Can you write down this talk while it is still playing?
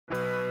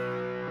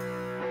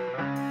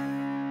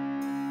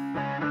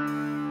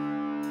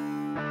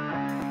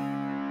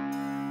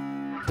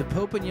The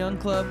Pope and Young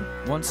Club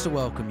wants to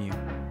welcome you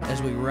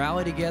as we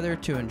rally together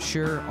to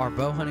ensure our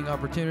bow hunting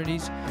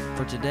opportunities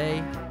for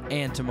today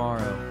and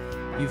tomorrow.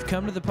 You've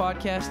come to the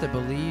podcast that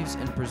believes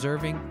in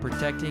preserving,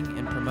 protecting,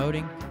 and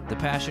promoting the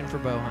passion for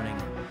bow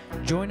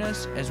hunting. Join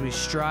us as we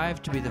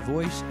strive to be the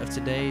voice of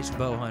today's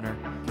bow hunter.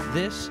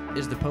 This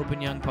is the Pope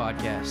and Young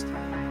Podcast.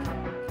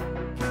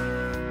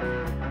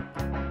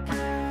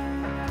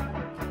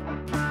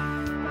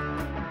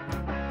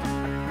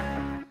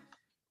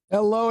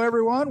 Hello,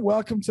 everyone.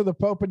 Welcome to the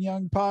Pope and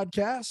Young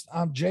Podcast.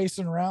 I'm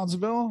Jason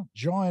Roundsville,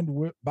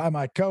 joined by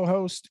my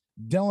co-host,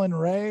 Dylan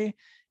Ray.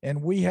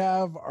 And we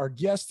have our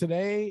guest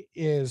today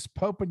is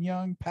Pope and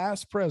Young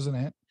past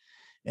president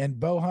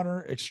and bow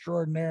hunter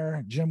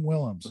extraordinaire, Jim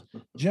Willems.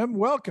 Jim,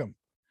 welcome.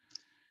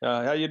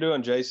 How you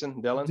doing, Jason?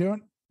 Dylan?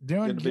 Doing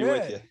good. To be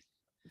with you.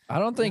 I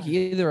don't think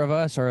either of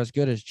us are as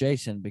good as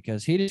Jason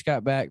because he just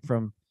got back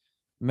from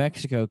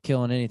Mexico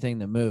killing anything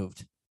that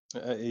moved.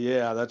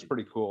 Yeah, that's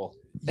pretty cool.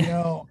 You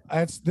know,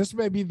 this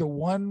may be the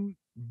one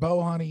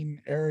bow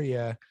hunting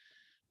area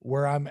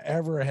where I'm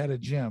ever ahead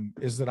of Jim,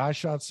 is that I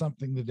shot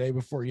something the day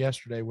before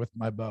yesterday with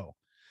my bow.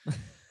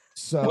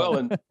 So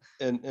well,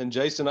 and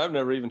Jason, I've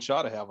never even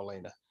shot a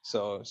javelina,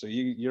 so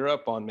you're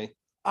up on me.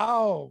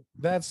 Oh,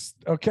 that's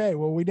okay.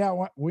 Well,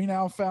 we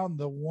now found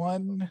the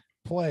one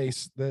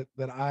place that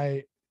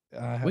I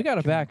we got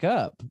to back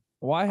up.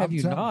 Why have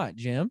you not,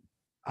 Jim?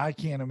 I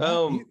can't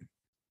imagine.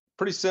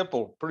 Pretty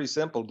simple,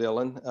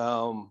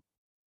 Dylan.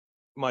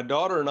 My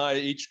daughter and I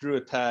each drew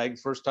a tag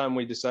first time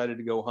we decided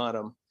to go hunt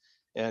them,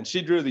 and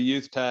she drew the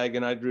youth tag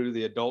and I drew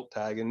the adult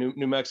tag. And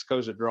New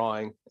Mexico's a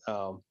drawing,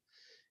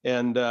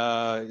 and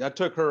I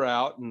took her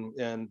out,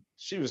 and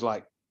she was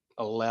like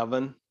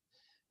 11,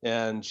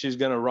 and she's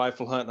going to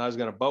rifle hunt and I was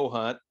going to bow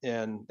hunt,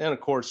 and of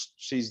course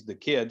she's the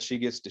kid, she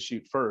gets to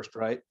shoot first,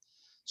 right?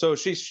 So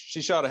she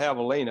shot a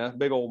javelina,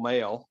 big old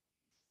male.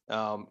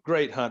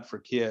 Great hunt for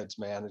kids,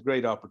 man. It's a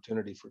great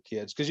opportunity for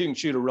kids because you can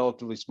shoot a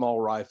relatively small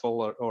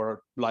rifle or a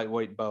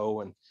lightweight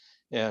bow,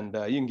 and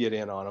you can get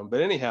in on them.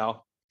 But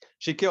anyhow,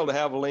 she killed a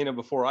javelina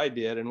before I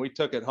did, and we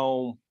took it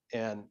home,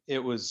 and it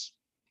was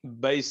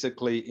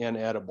basically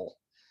inedible.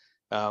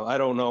 I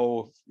don't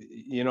know,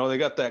 they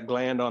got that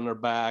gland on their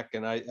back,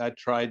 and I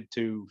tried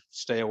to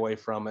stay away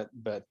from it,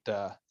 but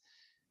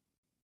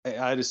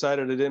I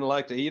decided I didn't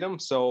like to eat them,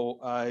 so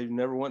I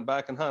never went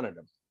back and hunted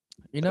them.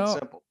 That's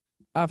simple.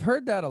 I've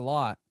heard that a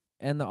lot,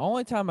 and the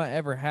only time I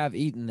ever have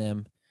eaten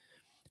them,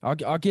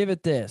 I'll give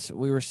it this.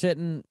 We were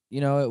sitting,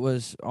 it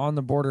was on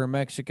the border of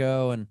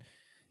Mexico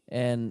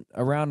and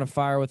around a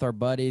fire with our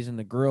buddies, and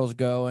the grill's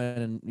going,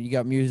 and you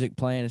got music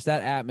playing. It's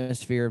that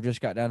atmosphere of just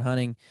got done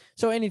hunting.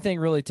 So anything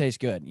really tastes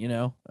good,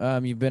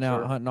 You've been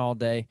out hunting all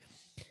day.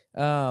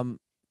 And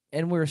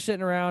we were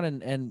sitting around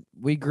and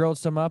we grilled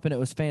some up, and it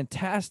was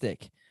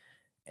fantastic.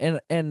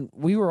 And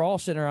we were all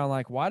sitting around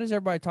like, why does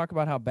everybody talk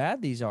about how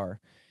bad these are?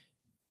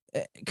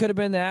 It could have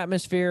been the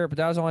atmosphere, but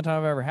that was the only time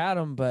I've ever had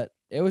them. But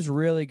it was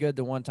really good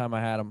the one time I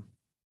had them.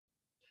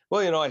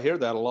 Well, I hear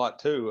that a lot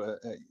too.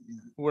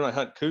 When I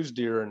hunt coos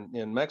deer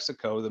in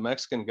Mexico, the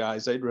Mexican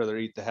guys, they'd rather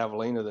eat the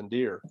javelina than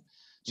deer.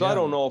 So yeah. I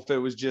don't know if it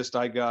was just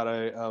I got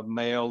a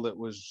male that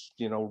was,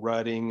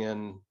 rutting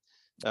and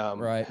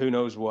right. Who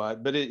knows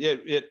what. But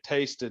it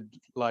tasted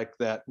like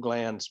that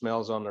gland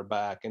smells on their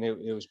back, and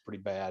it was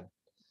pretty bad.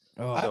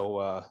 Oh.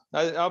 So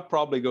I'll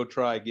probably go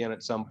try again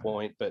at some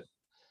point, but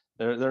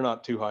they're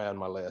not too high on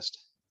my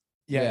list.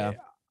 Yeah.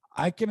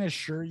 I can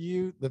assure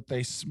you that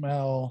they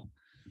smell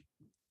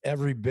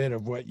every bit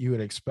of what you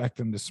would expect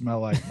them to smell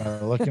like by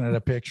looking at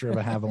a picture of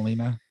a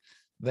javelina.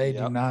 They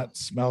do not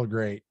smell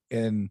great.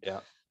 And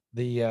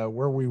the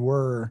where we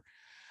were,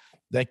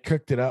 they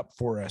cooked it up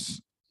for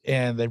us,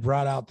 and they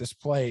brought out this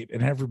plate,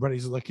 and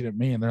everybody's looking at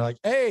me and they're like,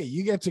 hey,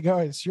 you get to go.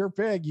 It's your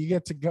pig. You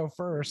get to go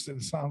first.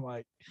 And so I'm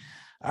like,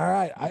 all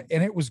right.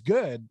 And it was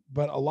good,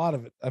 but a lot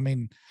of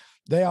it,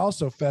 they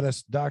also fed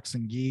us ducks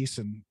and geese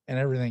and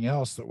everything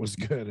else that was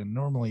good. And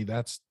normally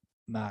that's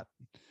not,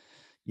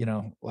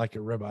 like a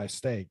ribeye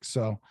steak.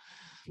 So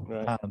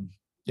right.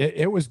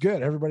 It was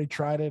good. Everybody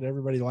tried it.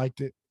 Everybody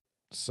liked it.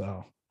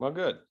 So, well,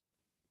 good.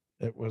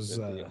 It was,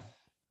 and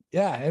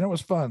it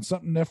was fun.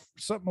 Something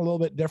a little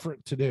bit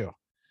different to do.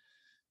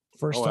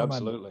 First time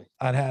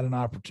I'd had an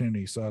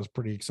opportunity. So I was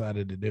pretty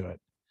excited to do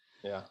it.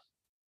 Yeah.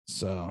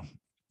 So,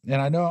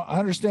 and I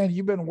understand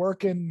you've been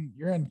working,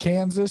 you're in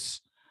Kansas.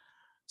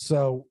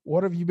 So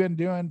what have you been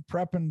doing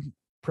prepping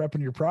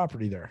your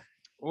property there?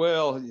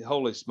 Well,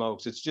 holy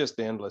smokes, it's just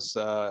endless.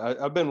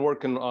 I've been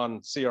working on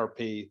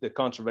CRP, the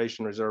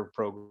Conservation Reserve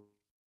Program,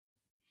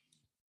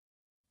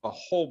 a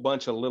whole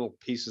bunch of little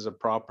pieces of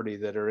property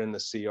that are in the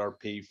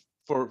CRP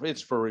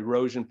for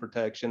erosion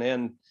protection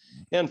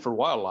and for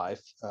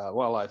wildlife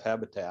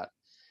habitat.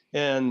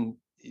 And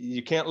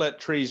you can't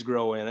let trees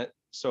grow in it,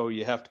 so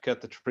you have to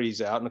cut the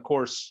trees out. And of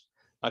course,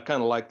 I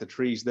kind of like the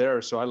trees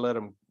there, so I let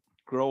them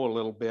grow a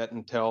little bit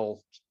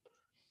until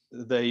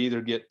they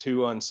either get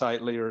too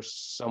unsightly or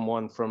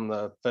someone from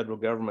the federal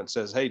government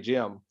says, hey,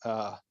 Jim, you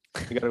got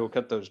to go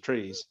cut those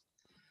trees.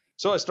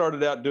 So I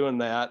started out doing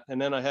that,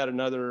 and then I had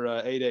another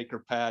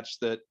 8-acre patch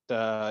that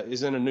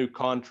is in a new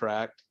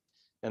contract,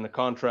 and the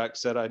contract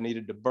said I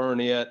needed to burn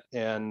it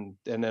and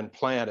then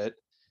plant it,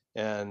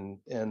 and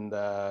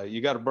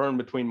you got to burn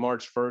between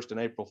March 1st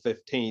and April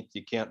 15th.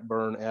 You can't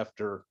burn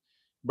after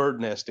bird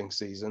nesting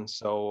season.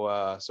 So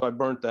I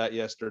burnt that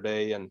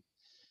yesterday, and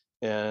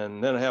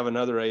then I have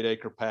another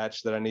 8-acre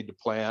patch that I need to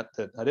plant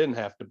that I didn't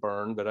have to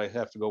burn, but I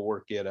have to go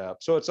work it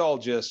up. So it's all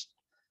just,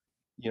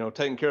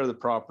 taking care of the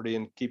property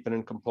and keeping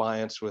in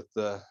compliance with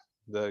the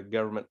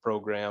government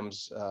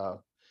programs,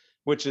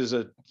 which is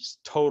a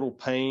total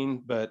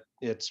pain, but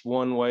it's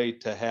one way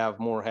to have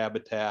more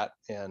habitat.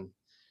 And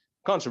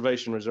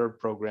Conservation Reserve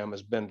Program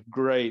has been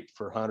great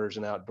for hunters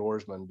and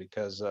outdoorsmen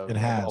because of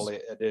all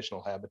the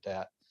additional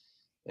habitat.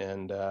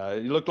 And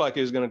it looked like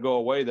it was going to go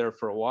away there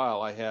for a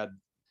while. I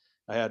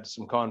had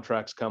some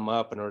contracts come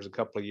up, and there was a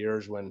couple of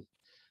years when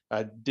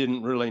I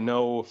didn't really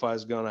know if I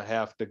was going to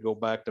have to go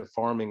back to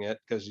farming it,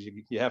 because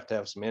you have to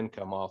have some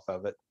income off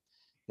of it.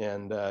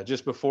 And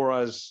just before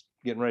I was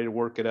getting ready to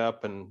work it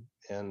up and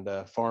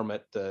farm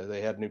it,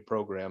 they had new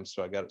programs,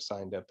 so I got it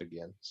signed up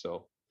again.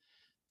 So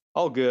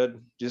all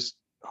good, just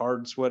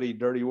hard, sweaty,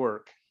 dirty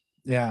work.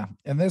 Yeah.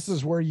 And this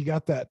is where you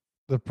got the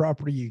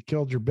property you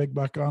killed your big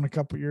buck on a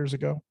couple of years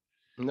ago?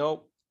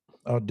 Nope.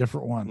 Oh,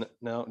 different one.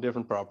 No,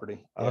 different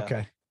property. Yeah.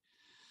 Okay.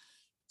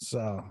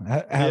 So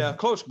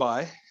close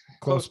by,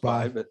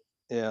 but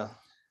yeah.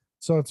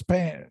 So it's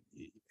paying.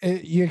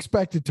 You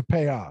expect it to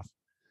pay off.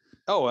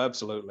 Oh,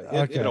 absolutely.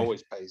 It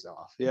always pays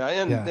off. Yeah.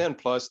 And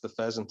plus the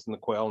pheasants and the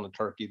quail and the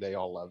turkey, they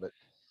all love it.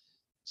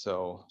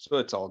 So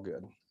it's all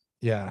good.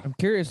 Yeah. I'm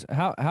curious,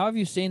 how have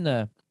you seen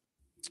the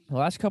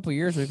last couple of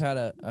years? We've had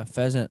a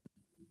pheasant,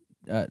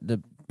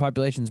 the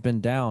population's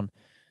been down.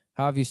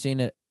 How have you seen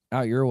it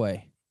out your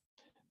way?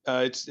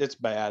 It's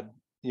bad.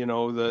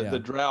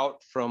 The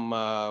drought from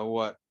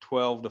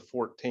 12 to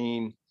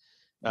 14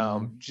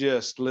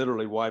 just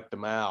literally wiped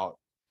them out,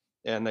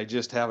 and they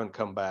just haven't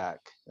come back.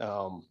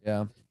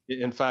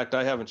 In fact,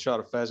 I haven't shot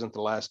a pheasant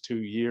the last 2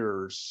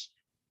 years,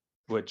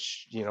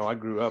 which, I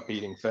grew up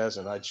eating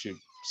pheasant. I'd shoot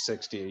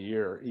 60 a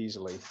year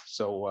easily.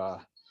 So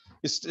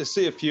you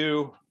see a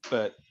few,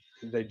 but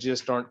they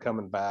just aren't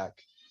coming back.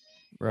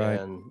 Right.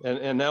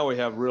 And now we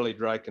have really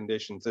dry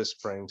conditions this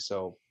spring,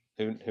 so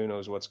who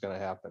knows what's going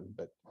to happen.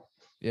 But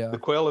yeah, the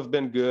quail have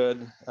been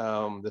good.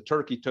 The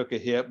turkey took a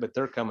hit, but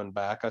they're coming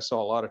back. I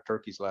saw a lot of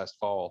turkeys last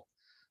fall,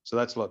 so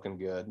that's looking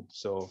good.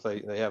 So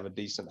if they have a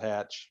decent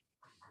hatch,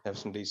 have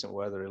some decent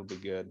weather, it'll be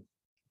good.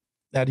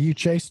 Now, do you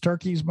chase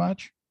turkeys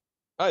much?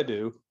 I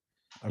do.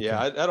 Okay. Yeah,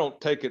 I don't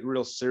take it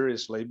real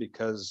seriously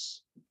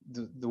because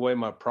the way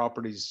my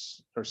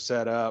properties are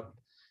set up,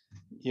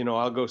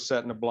 I'll go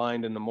set in a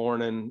blind in the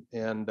morning,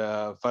 and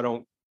if I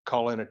don't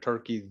call in a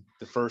turkey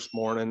the first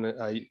morning,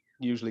 I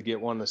usually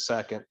get one the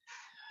second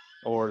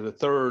or the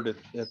third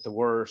at the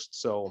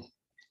worst. So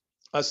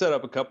I set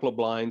up a couple of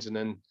blinds, and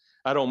then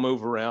I don't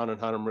move around and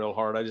hunt them real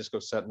hard. I just go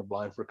set in the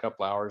blind for a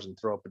couple hours and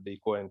throw up a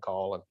decoy and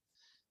call.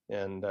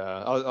 And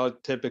I'll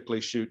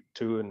typically shoot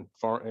 2 in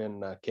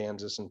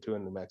Kansas and 2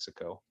 in New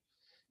Mexico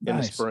in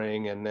the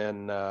spring. And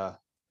then I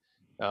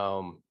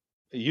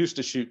used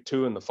to shoot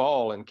 2 in the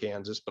fall in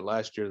Kansas, but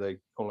last year they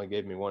only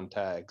gave me 1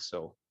 tag.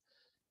 So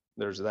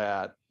there's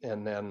that.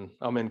 And then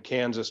I'm in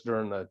Kansas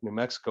during the New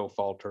Mexico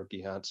fall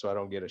turkey hunt, so I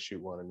don't get to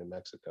shoot 1 in New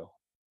Mexico.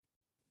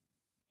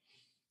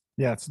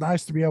 Yeah, it's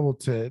nice to be able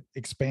to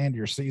expand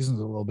your seasons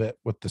a little bit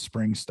with the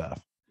spring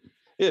stuff.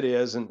 It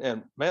is.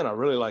 And man, I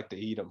really like to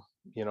eat them.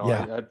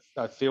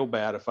 I feel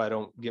bad if I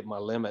don't get my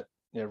limit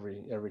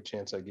every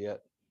chance I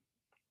get.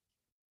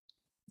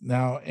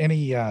 Now,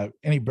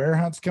 any bear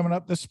hunts coming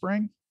up this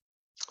spring?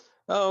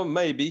 Oh,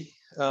 maybe.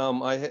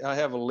 I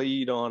have a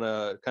lead on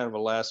a kind of a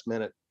last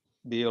minute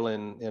deal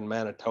in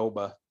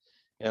Manitoba,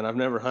 and I've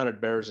never hunted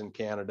bears in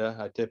Canada.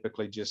 I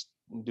typically just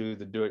do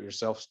the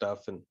do-it-yourself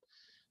stuff in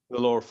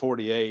the lower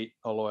 48,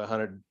 although I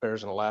hunted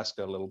bears in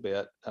Alaska a little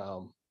bit.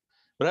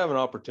 But I have an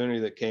opportunity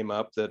that came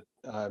up that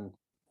I'm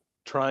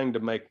trying to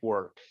make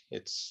work.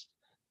 It's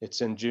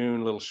in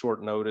June, a little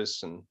short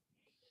notice, and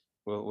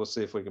we'll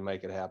see if we can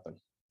make it happen.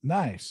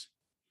 Nice.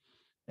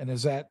 And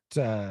is that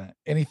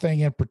anything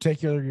in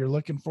particular you're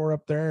looking for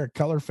up there, a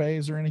color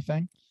phase or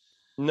anything?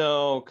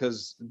 No,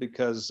 because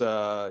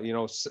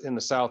in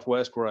the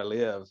Southwest where I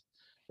live,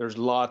 there's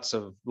lots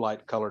of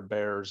light colored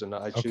bears, and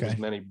I shoot as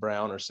many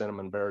brown or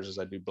cinnamon bears as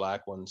I do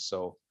black ones.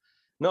 So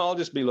no, I'll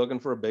just be looking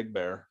for a big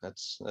bear.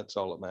 That's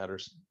all that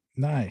matters.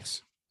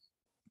 Nice.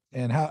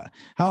 And how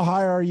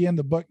high are you in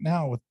the book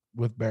now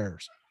with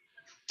bears?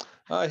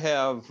 I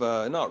have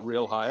not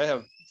real high. I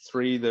have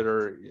 3 that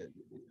are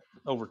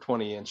over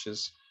 20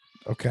 inches.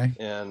 Okay.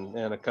 And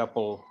a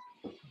couple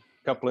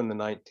in the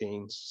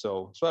 19s.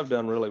 So I've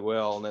done really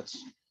well, and that's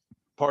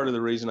part of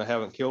the reason I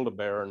haven't killed a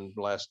bear in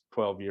the last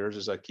 12 years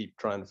is I keep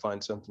trying to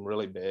find something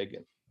really big,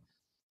 and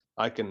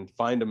I can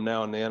find them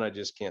now and then. I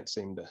just can't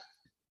seem to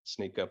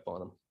sneak up on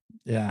them.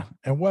 Yeah.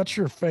 And what's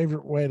your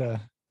favorite way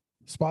to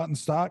spot and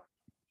stock?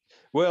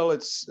 Well,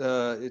 it's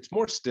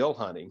more still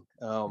hunting.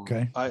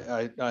 Okay.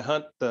 I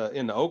hunt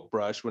in the oak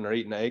brush when they're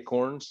eating the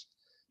acorns.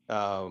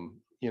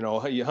 You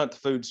know, you hunt the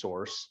food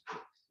source,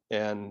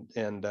 and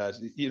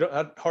you don't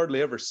I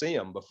hardly ever see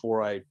them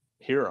before I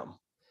hear them,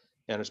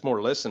 and it's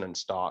more listening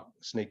stock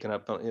sneaking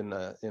up in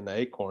the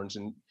acorns.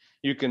 And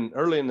you can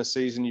early in the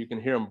season you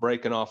can hear them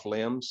breaking off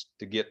limbs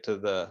to get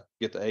the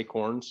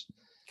acorns.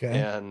 Okay.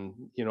 And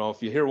you know,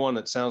 if you hear one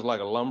that sounds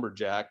like a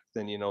lumberjack,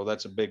 then you know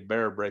that's a big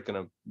bear breaking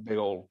a big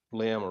old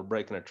limb or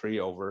breaking a tree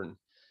over, and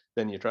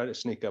then you try to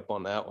sneak up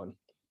on that one.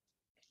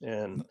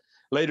 And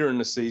later in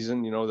the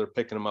season, you know, they're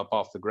picking them up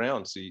off the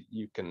ground, so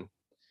you can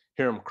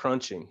hear them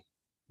crunching,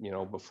 you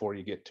know, before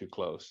you get too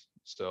close.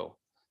 So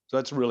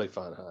that's a really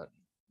fun hunt.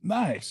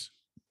 Nice.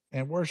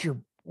 And where's your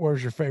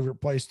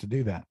favorite place to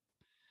do that?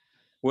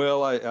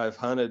 Well, I've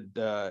hunted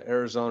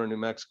Arizona, New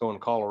Mexico,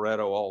 and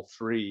Colorado, all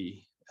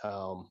three.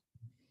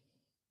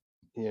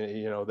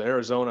 You know, the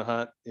Arizona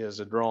hunt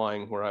is a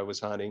drawing where I was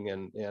hunting,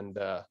 and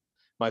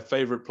my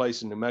favorite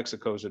place in New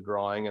Mexico is a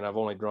drawing, and I've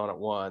only drawn it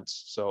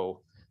once.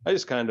 So I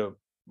just kind of,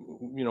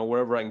 you know,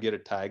 wherever I can get a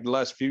tag. The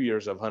last few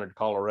years I've hunted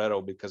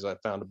Colorado because I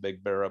found a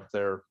big bear up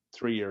there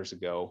 3 years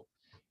ago,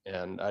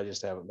 and I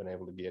just haven't been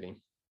able to get him.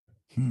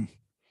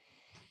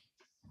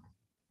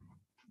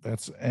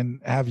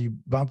 And have you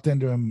bumped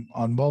into him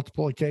on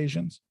multiple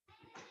occasions?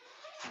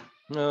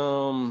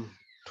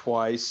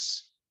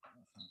 Twice.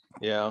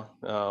 Yeah.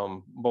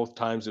 Both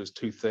times it was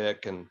too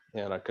thick and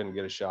I couldn't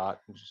get a shot.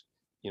 Just,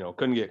 you know,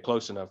 couldn't get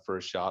close enough for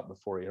a shot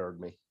before he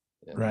heard me.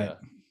 And, right.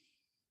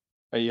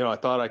 You know, I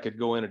thought I could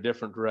go in a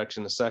different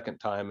direction the second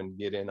time and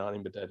get in on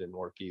him, but that didn't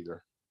work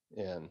either.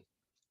 And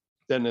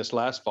then this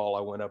last fall, I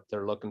went up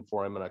there looking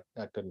for him and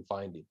I couldn't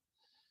find him.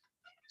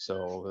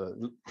 So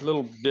a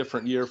little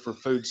different year for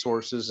food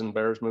sources, and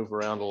bears move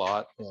around a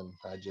lot, and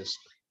I just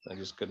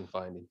couldn't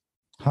find him.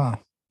 Huh.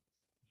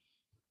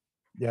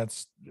 Yeah,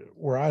 it's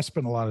where I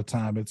spend a lot of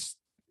time.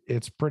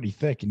 It's pretty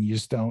thick, and you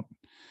just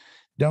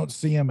don't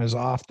see them as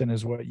often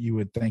as what you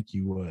would think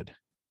you would.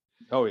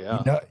 Oh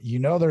yeah. You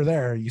know they're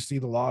there. You see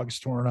the logs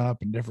torn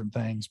up and different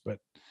things, but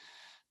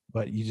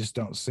you just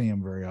don't see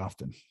them very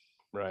often.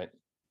 Right.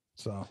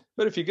 So,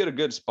 but if you get a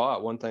good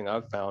spot, one thing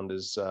I've found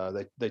is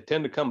they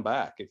tend to come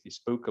back. If you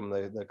spook them,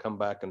 they come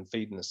back and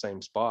feed in the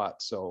same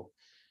spot. So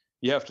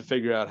you have to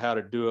figure out how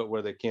to do it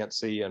where they can't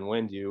see and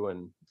wind you.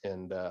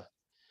 And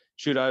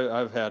shoot,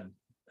 I've had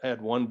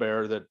one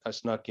bear that I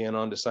snuck in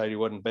on, decided he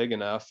wasn't big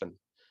enough, and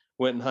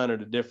went and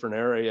hunted a different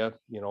area,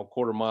 you know,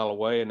 1/4 mile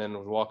away, and then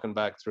was walking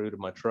back through to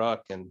my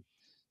truck, and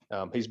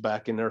he's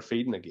back in there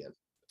feeding again.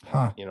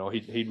 Huh. You know,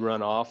 he'd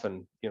run off,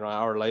 and you know, an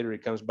hour later he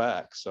comes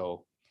back.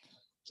 So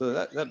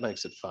that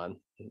makes it fun.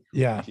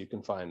 Yeah, if you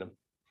can find them.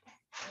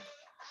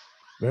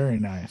 Very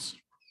nice.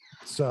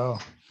 So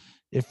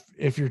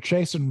if you're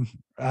chasing,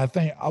 I'll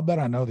bet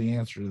I know the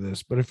answer to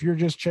this, but if you're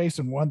just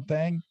chasing one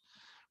thing,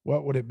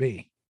 what would it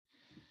be?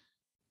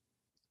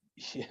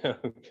 Yeah,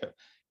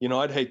 you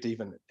know, I'd hate to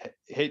even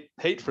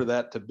hate for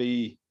that to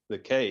be the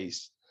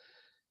case,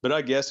 but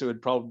I guess it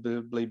would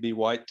probably be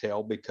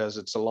whitetail because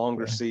it's a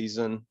longer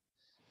season.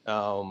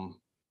 You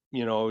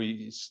know,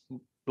 a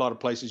lot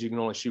of places you can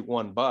only shoot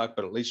one buck,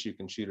 but at least you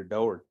can shoot a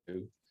doe or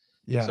two.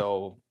 Yeah.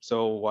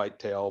 So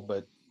whitetail,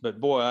 but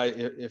boy,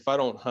 if I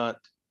don't hunt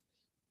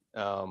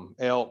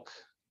elk,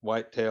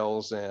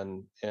 whitetails,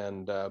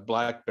 and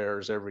black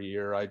bears every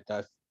year, I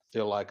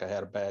feel like I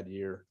had a bad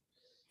year.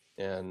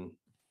 And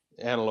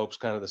antelope's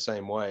kind of the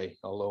same way.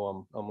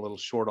 Although I'm a little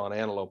short on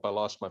antelope, I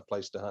lost my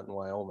place to hunt in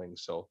Wyoming,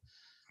 so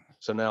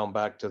now I'm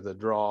back to the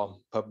draw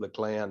public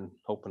land,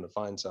 hoping to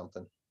find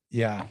something.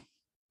 Yeah.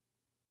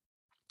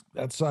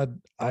 That's I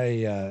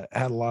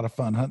had a lot of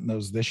fun hunting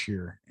those this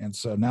year, and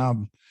so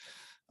now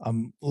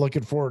I'm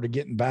looking forward to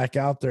getting back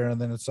out there. And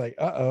then it's like,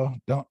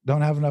 don't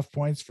have enough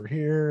points for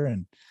here,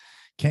 and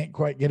can't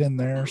quite get in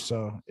there.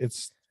 So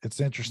it's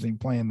interesting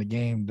playing the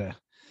game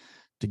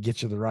to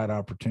get you the right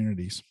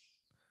opportunities.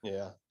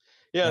 Yeah.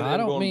 Yeah. Now, and I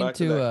don't going mean back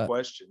to that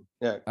question.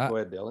 Yeah. Go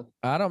ahead, Dylan.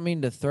 I don't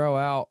mean to throw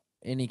out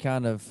any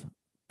kind of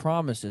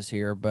promises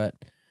here, but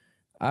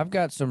I've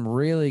got some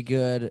really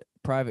good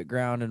private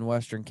ground in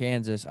Western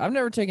Kansas. I've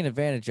never taken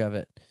advantage of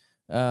it.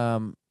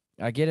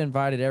 I get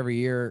invited every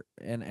year,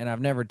 and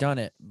I've never done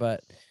it,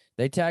 but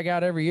they tag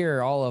out every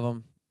year, all of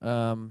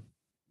them,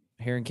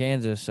 here in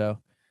Kansas. So,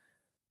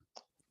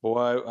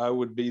 boy, I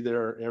would be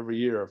there every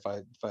year if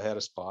I had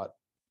a spot.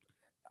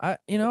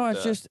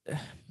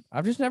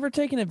 I've just never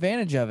taken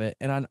advantage of it,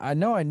 and I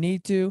know I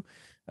need to,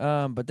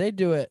 but they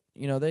do it.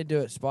 You know, they do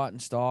it spot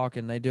and stalk,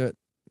 and they do it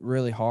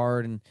really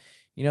hard. And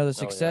you know, the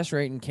success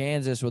rate in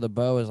Kansas with a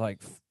bow is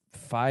like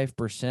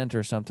 5%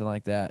 or something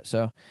like that.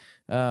 So,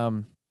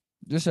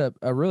 just a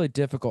really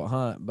difficult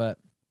hunt, but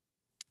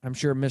I'm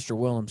sure Mr.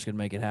 Willems can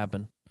make it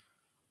happen.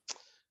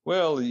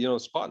 Well, you know,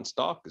 spot and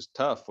stalk is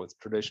tough with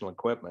traditional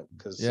equipment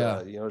because, you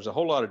know, there's a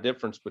whole lot of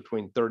difference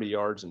between 30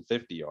 yards and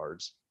 50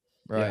 yards.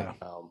 Right.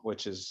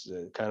 Which is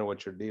kind of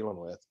what you're dealing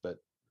with. But,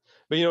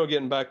 you know,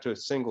 getting back to a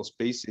single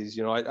species,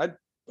 you know,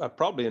 I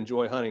probably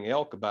enjoy hunting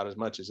elk about as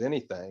much as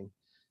anything.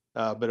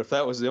 But if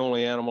that was the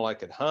only animal I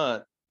could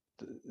hunt,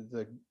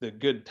 the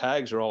good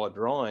tags are all a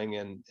drawing,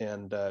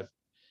 and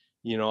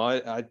you know,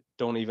 I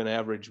don't even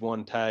average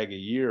one tag a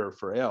year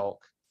for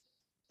elk,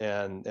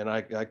 and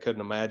I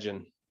couldn't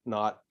imagine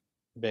not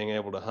being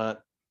able to hunt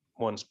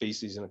one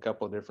species in a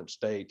couple of different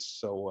states.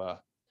 So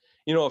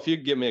you know, if you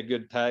could give me a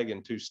good tag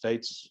in 2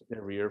 states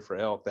every year for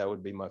elk, that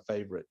would be my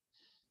favorite.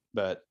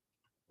 But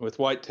with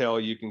whitetail,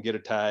 you can get a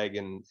tag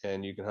and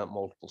you can hunt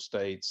multiple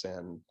states,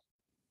 and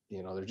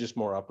you know, there's just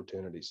more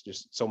opportunities,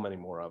 just so many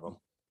more of them.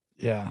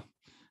 Yeah.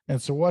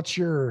 And so what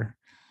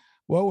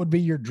would be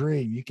your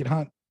dream? You could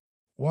hunt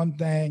one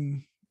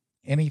thing,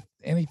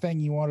 anything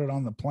you wanted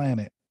on the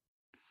planet.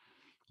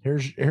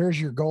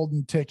 Here's your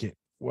golden ticket.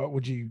 What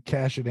would you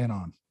cash it in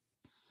on?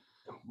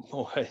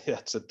 Boy,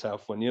 that's a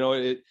tough one. You know,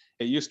 it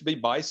used to be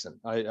bison.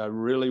 I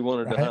really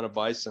wanted to hunt a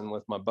bison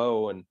with my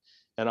bow, and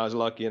I was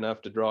lucky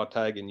enough to draw a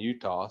tag in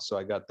Utah, so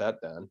I got that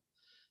done.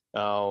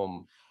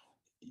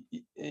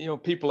 You know,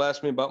 people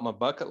ask me about my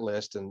bucket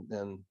list,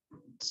 and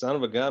son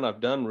of a gun,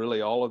 I've done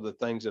really all of the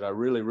things that I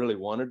really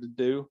wanted to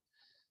do.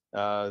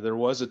 There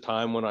was a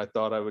time when I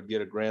thought I would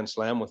get a grand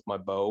slam with my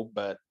bow,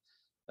 but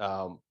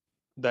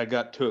that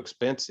got too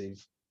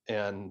expensive.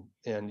 And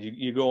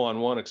you go on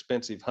one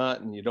expensive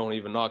hunt and you don't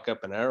even knock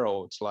up an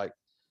arrow. It's like,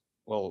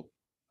 well,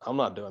 I'm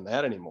not doing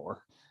that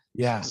anymore.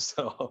 Yeah.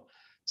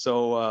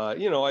 So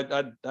you know,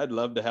 I'd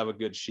love to have a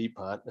good sheep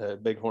hunt,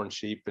 bighorn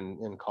sheep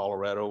in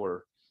Colorado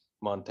or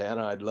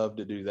Montana. I'd love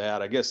to do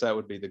that. I guess that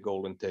would be the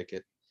golden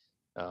ticket.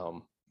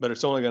 But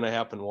it's only going to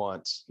happen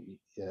once,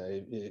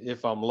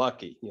 if I'm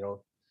lucky. You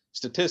know,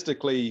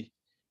 statistically,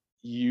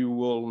 you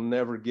will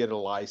never get a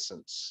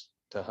license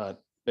to hunt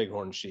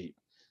bighorn sheep.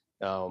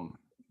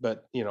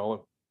 But you know,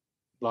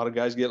 a lot of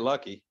guys get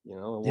lucky. You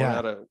know,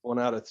 one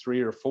out of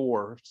 3 or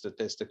 4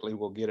 statistically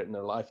will get it in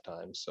their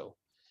lifetime. So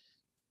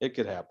it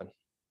could happen.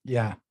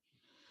 Yeah.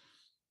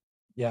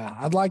 Yeah.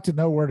 I'd like to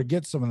know where to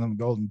get some of them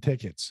golden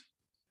tickets.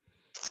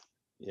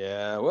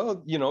 Yeah.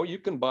 Well, you know, you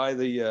can buy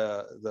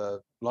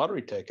the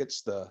lottery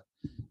tickets.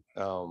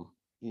 You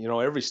know,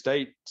 every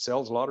state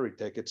sells lottery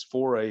tickets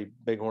for a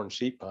bighorn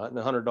sheep hunt,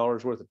 and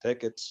 $100 worth of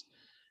tickets.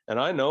 And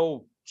I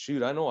know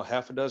a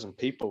half a dozen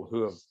people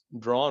who have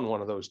drawn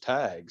one of those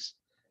tags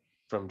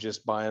from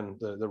just buying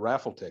the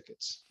raffle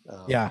tickets.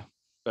 Yeah.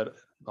 But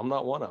I'm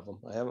not one of them.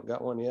 I haven't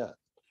got one yet.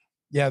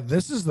 Yeah.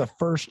 This is the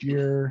first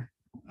year.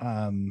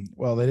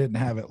 Well, they didn't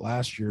have it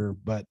last year,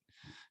 but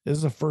this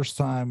is the first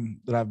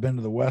time that I've been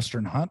to the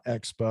Western Hunt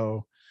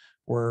Expo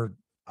where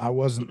I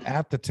wasn't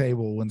at the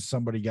table when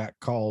somebody got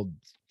called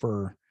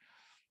for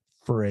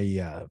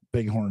a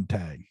bighorn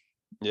tag.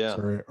 Yeah.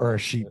 Or a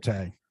sheep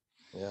tag.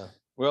 Yeah.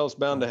 Well, it's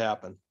bound to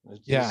happen.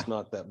 It's just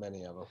not that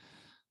many of them.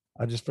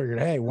 I just figured,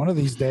 hey, one of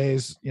these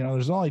days, you know,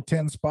 there's only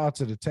 10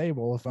 spots at a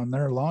table. If I'm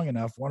there long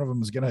enough, one of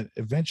them is going to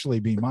eventually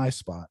be my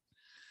spot.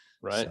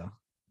 Right. So,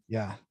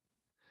 yeah.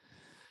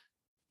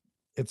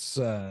 It's,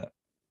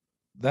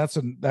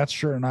 that's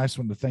sure a nice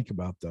one to think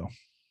about though.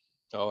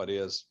 Oh, it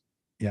is.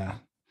 Yeah.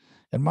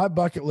 And my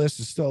bucket list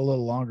is still a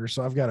little longer.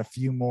 So I've got a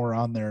few more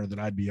on there that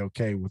I'd be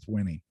okay with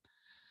winning.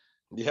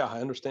 Yeah,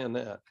 I understand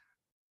that.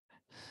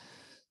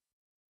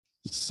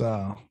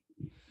 So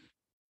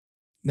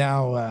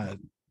now,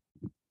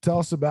 tell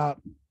us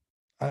about,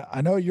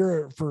 I know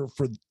you're for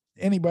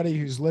anybody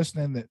who's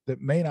listening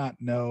that may not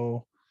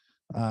know,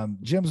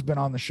 Jim's been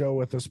on the show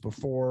with us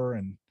before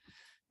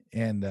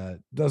and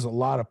does a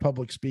lot of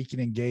public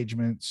speaking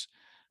engagements,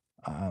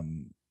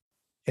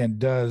 and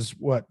does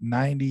what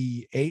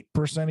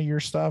 98% of your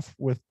stuff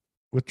with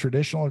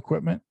traditional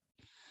equipment.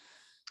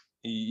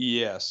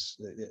 Yes.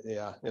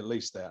 Yeah. At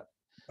least that.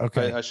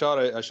 Okay. I shot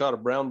a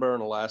brown bear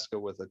in Alaska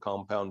with a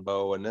compound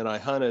bow, and then I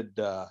hunted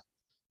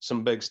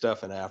some big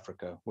stuff in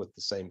Africa with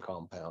the same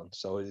compound.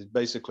 So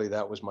basically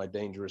that was my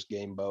dangerous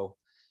game bow.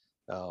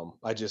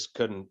 I just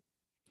couldn't.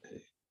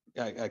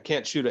 I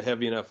can't shoot a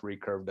heavy enough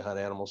recurve to hunt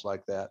animals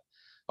like that.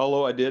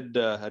 Although I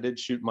did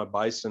shoot my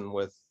bison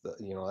with,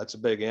 you know, that's a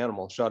big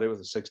animal. Shot it with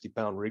a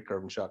 60-pound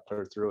recurve and shot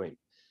clear through him.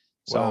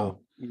 So wow.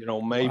 You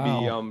know,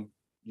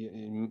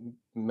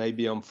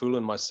 maybe I'm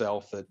fooling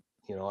myself that,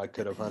 you know, I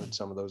could have hunted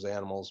some of those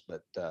animals,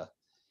 but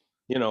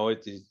you know,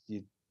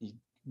 you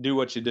do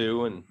what you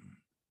do and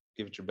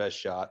give it your best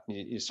shot.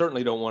 You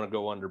certainly don't want to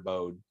go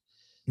underbowed.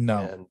 No.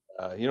 And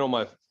you know,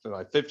 my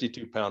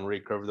 52-pound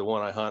recurve, the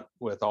one I hunt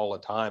with all the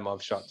time,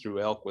 I've shot through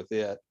elk with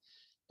it,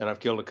 and I've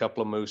killed a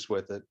couple of moose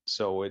with it.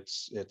 So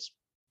it's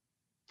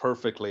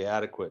perfectly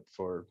adequate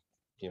for,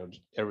 you know,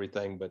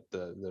 everything but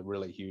the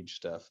really huge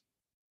stuff.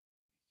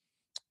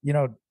 You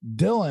know,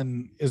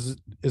 Dylan is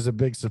a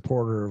big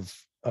supporter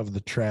of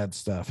the trad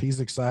stuff. He's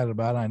excited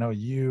about it. I know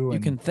you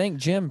can thank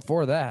Jim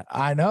for that.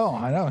 I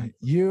know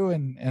you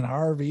and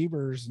Harv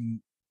Ebers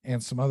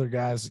and some other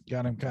guys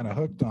got him kind of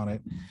hooked on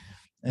it.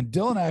 And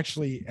Dylan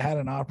actually had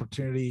an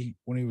opportunity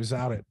when he was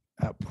out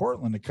at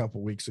Portland a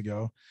couple weeks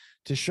ago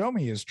to show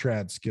me his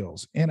trad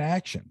skills in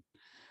action.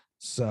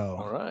 So,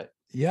 all right.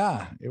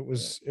 Yeah, it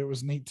was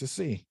neat to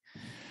see.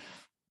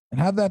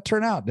 And how'd that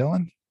turn out,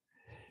 Dylan?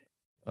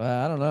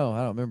 I don't know. I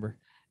don't remember.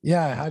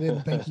 Yeah, I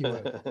didn't think you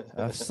would.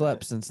 I've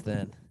slept since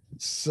then.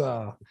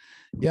 So,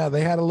 yeah,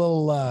 they had a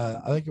little.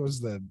 I think it was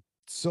the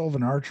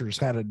Sylvan Archers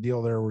had a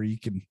deal there where you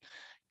can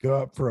go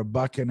up for a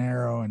buck and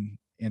arrow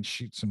and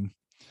shoot some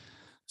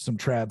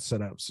trad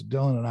setups. So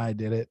Dylan and I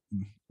did it.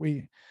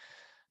 And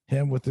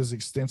him with his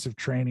extensive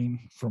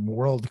training from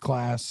world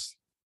class,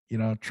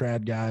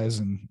 trad guys,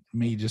 and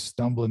me just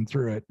stumbling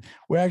through it.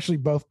 We actually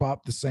both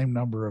popped the same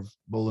number of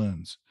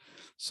balloons.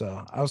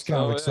 So I was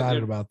kind of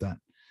excited about that.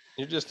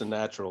 You're just a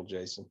natural,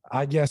 Jason.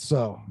 I guess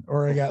so.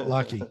 Or I got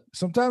lucky.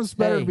 Sometimes it's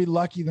better to be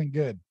lucky than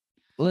good.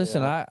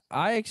 Listen,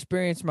 I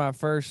experienced my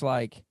first,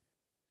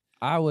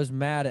 I was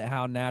mad at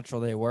how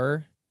natural they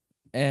were.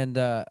 And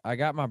I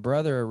got my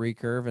brother a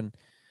recurve,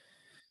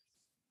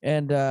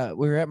 and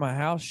we were at my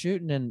house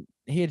shooting, and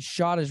he had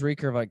shot his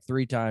recurve like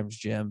 3 times,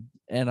 Jim.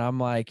 And I'm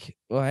like,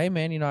 well, hey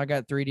man, I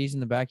got 3Ds in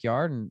the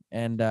backyard.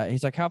 And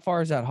he's like, how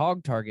far is that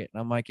hog target?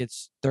 And I'm like,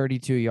 it's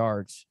 32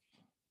 yards.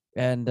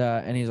 And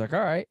he's like, all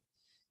right.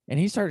 And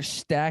he started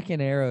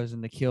stacking arrows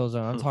in the kill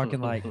zone. I'm talking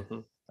like,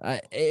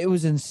 it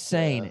was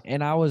insane. Yeah.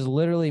 And I was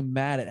literally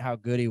mad at how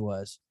good he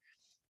was.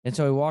 And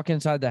so we walk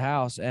inside the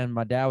house, and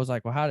my dad was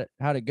like, well,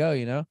 how'd it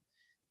go,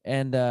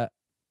 And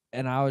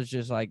I was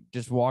just like,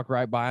 just walk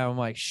right by him. I'm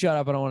like, shut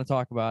up. I don't want to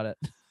talk about it.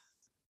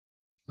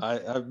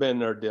 I've been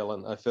there,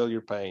 Dylan. I feel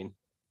your pain.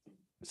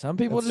 Some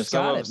people just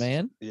got it,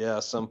 man. Yeah,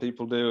 some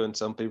people do. And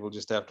some people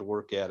just have to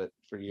work at it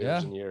for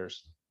years and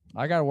years.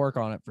 I got to work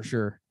on it for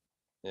sure.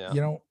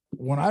 Yeah.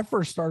 When I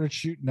first started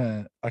shooting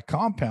a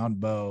compound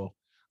bow,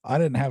 I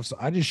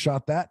just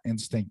shot that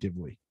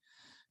instinctively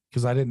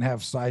because I didn't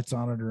have sights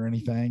on it or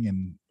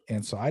anything.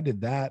 And so I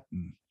did that.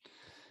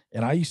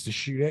 And I used to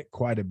shoot it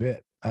quite a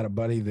bit. I had a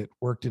buddy that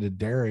worked at a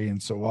dairy.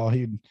 And so while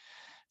he'd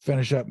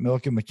finish up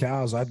milking the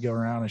cows, I'd go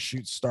around and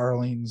shoot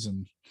starlings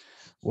and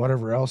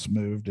whatever else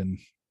moved. And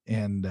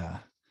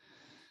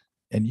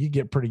you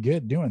get pretty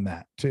good doing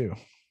that too.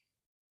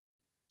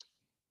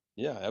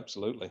 Yeah,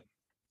 absolutely.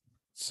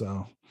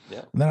 So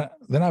yeah.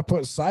 Then I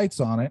put sights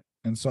on it.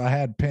 And so I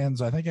had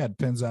pins. I think I had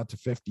pins out to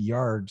 50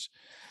 yards,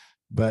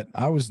 but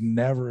it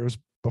was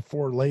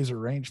before laser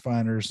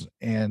rangefinders,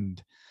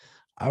 and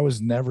I was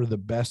never the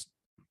best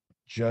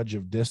judge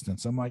of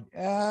distance. I'm like,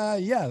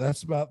 yeah,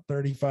 that's about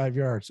 35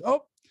 yards.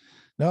 Oh,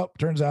 nope.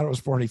 Turns out it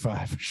was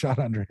 45. Shot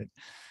under it.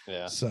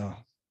 Yeah. So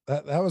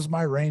that was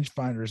my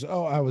rangefinders.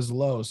 Oh, I was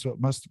low, so it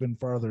must have been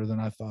farther than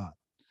I thought.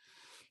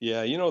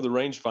 Yeah, the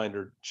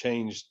rangefinder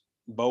changed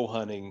bow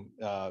hunting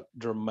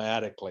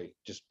dramatically,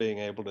 just being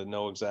able to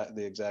know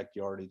the exact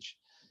yardage.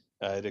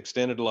 It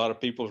extended a lot of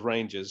people's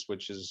ranges,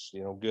 which is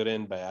good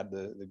and bad.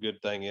 The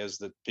good thing is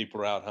that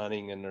people are out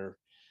hunting and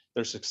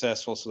they're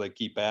successful, so they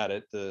keep at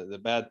it. The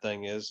bad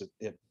thing is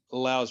it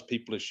allows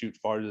people to shoot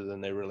farther than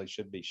they really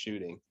should be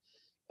shooting.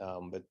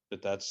 But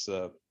that's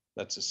a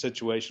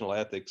situational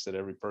ethics that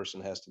every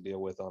person has to deal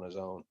with on his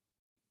own.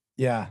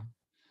 Yeah,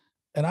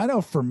 and I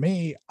know for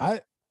me,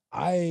 I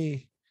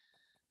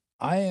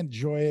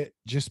enjoy it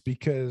just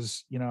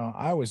because,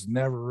 I was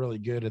never really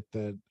good at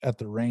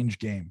the range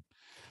game.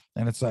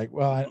 And it's like,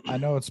 well, I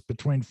know it's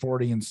between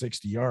 40 and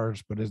 60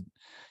 yards, but it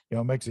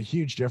makes a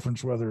huge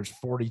difference whether it's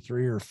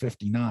 43 or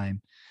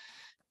 59.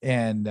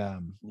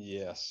 And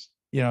yes,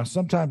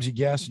 sometimes you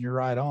guess and you're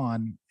right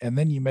on, and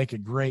then you make a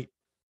great,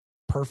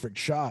 perfect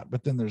shot.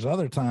 But then there's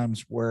other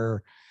times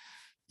where,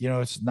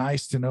 it's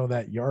nice to know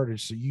that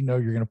yardage, so you're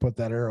going to put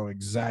that arrow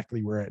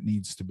exactly where it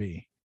needs to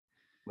be.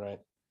 Right.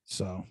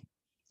 So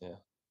yeah.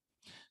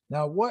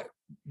 Now,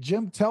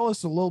 Jim, tell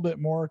us a little bit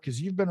more,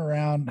 because you've been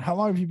around. How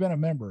long have you been a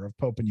member of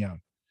Pope and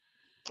Young?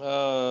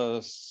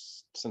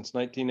 Since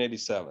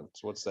 1987.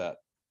 So what's that?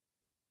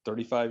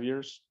 35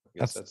 years? I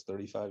guess that's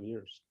 35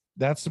 years.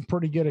 That's some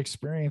pretty good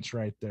experience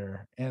right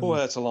there. And boy,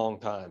 that's a long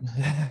time.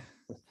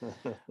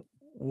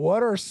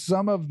 What are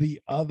some of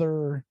the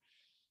other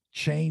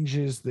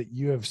changes that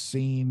you have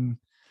seen,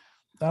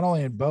 not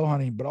only in bow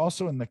hunting, but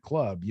also in the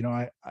club?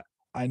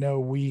 I know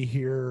we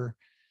hear,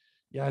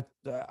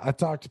 I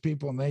talk to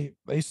people and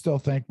they still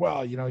think,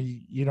 well,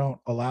 you don't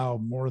allow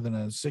more than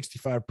a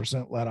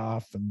 65% let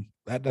off, and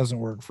that doesn't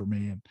work for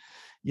me. And,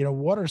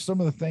 what are some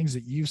of the things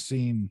that you've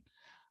seen,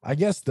 I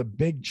guess, the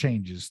big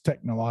changes,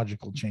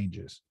 technological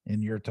changes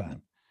in your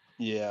time?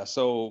 Yeah.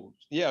 So,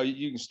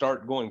 you can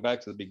start going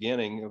back to the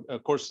beginning.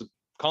 Of course, the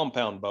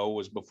compound bow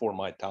was before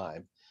my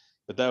time,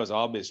 but that was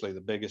obviously the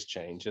biggest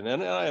change. And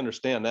I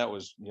understand that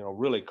was,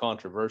 really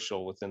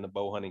controversial within the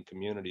bow hunting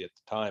community at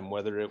the time,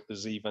 whether it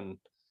was even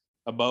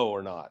a bow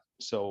or not.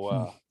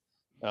 So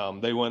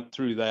they went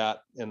through that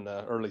in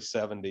the early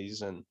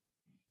 70s. And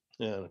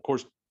of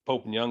course,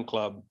 Pope and Young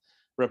Club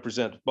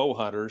represents bow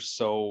hunters.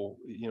 So,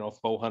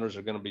 if bow hunters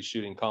are going to be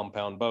shooting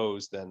compound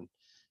bows, then,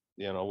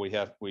 we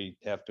have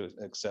to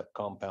accept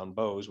compound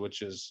bows,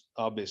 which is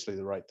obviously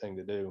the right thing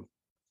to do.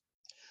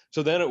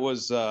 So then it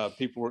was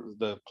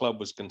the club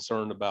was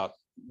concerned about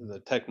the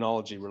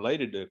technology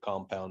related to a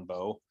compound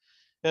bow,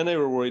 and they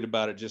were worried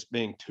about it just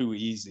being too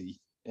easy.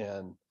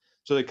 And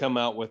so they come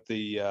out with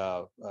the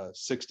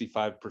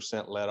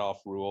 65% let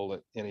off rule,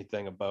 that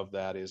anything above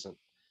that isn't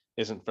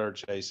isn't fair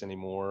chase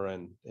anymore.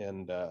 And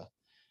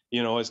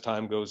you know, as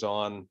time goes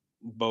on,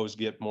 bows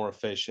get more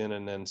efficient,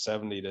 and then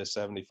 70 to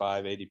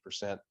 75,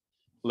 80%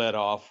 let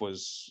off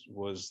was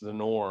the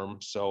norm.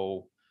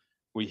 So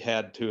we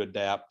had to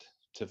adapt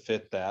to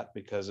fit that,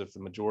 because if the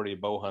majority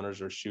of bow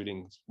hunters are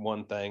shooting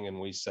one thing and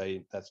we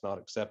say that's not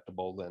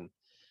acceptable, then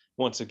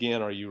once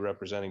again, are you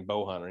representing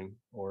bow hunting,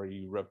 or are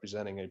you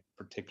representing a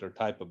particular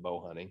type of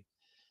bow hunting?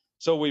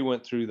 So we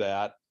went through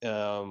that.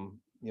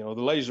 You know,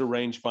 the laser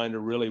rangefinder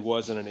really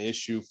wasn't an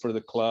issue for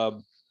the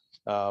club,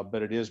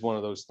 but it is one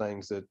of those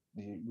things that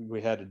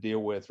we had to deal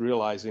with,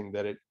 realizing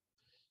that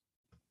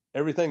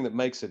everything that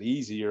makes it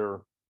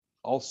easier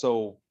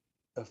also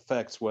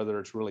affects whether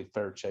it's really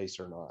fair chase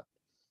or not.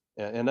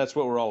 And that's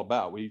what we're all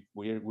about. We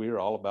are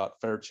all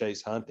about fair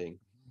chase hunting,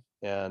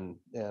 and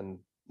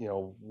you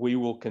know, we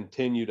will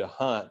continue to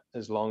hunt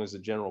as long as the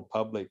general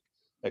public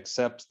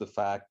accepts the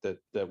fact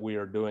that we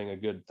are doing a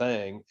good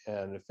thing.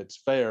 And if it's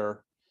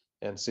fair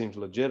and seems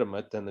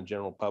legitimate, then the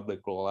general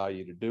public will allow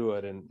you to do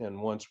it.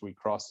 And once we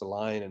cross the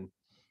line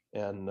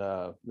and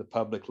the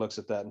public looks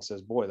at that and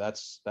says, boy,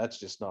 that's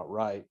just not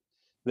right,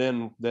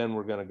 then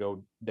we're going to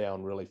go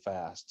down really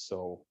fast.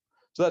 So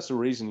that's the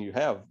reason you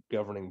have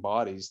governing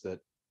bodies that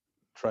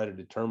try to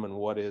determine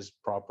what is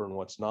proper and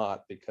what's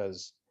not,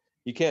 because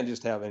you can't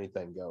just have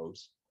anything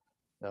goes.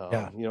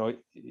 You know,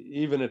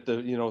 even at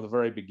the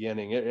very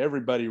beginning,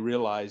 everybody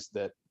realized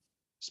that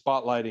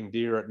spotlighting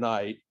deer at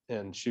night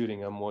and shooting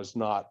them was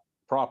not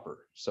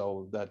proper.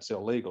 So that's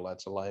illegal.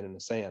 That's a line in the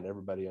sand.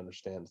 Everybody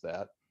understands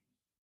that.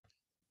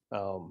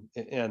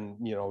 And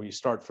you know, you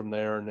start from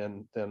there,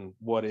 and then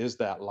what is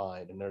that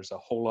line? And there's a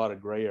whole lot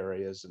of gray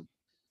areas, and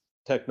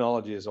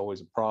technology is always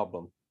a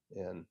problem.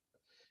 And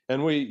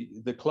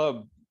the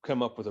club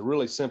come up with a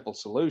really simple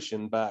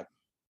solution back,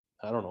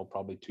 I don't know,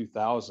 probably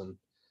 2000.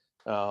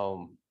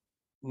 No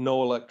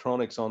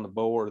electronics on the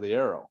bow or the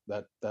arrow.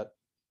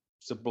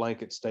 That's a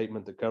blanket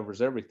statement that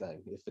covers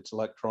everything. If it's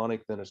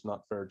electronic, then it's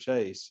not fair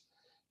chase.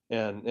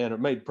 And it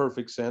made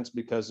perfect sense,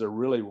 because there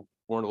really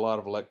weren't a lot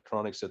of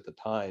electronics at the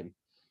time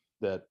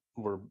that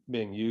were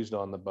being used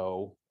on the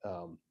bow.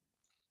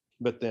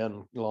 But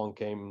then along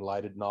came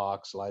lighted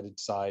nocks, lighted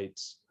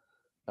sights,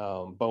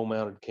 bow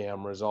mounted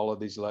cameras, all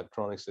of these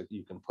electronics that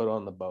you can put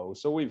on the bow.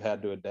 So we've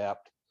had to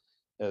adapt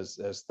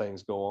as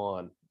things go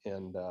on.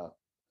 And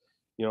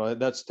you know,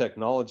 that's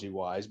technology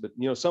wise. But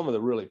you know, some of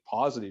the really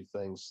positive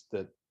things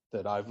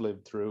that I've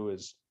lived through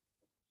is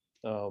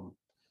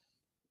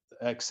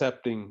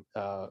accepting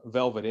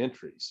velvet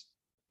entries.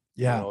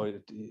 Yeah.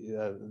 You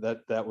know,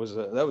 that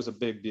was a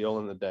big deal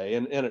in the day.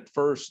 And at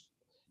first,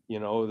 you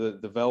know,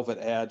 the velvet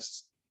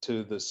adds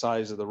to the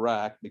size of the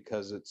rack,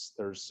 because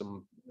there's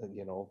some,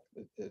 you know,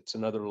 it's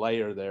another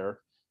layer there.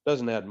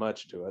 Doesn't add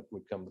much to it,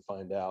 we come to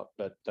find out.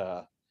 But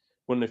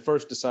when they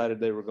first decided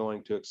they were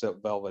going to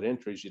accept velvet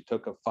entries, you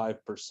took a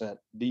 5%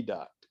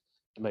 deduct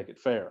to make it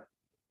fair,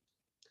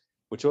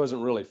 which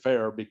wasn't really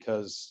fair,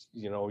 because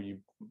you know, you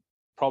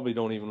probably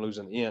don't even lose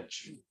an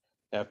inch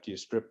after you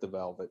strip the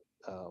velvet.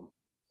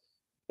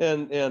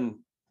 And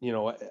you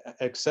know,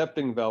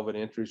 accepting velvet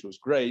entries was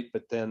great,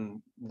 but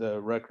then the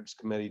records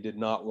committee did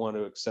not want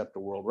to accept a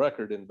world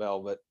record in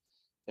velvet.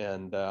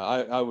 And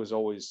I was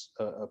always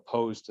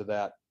opposed to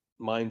that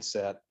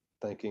mindset,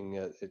 thinking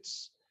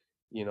it's,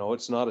 you know,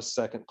 it's not a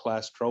second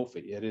class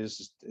trophy. It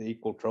is an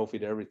equal trophy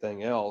to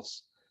everything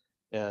else.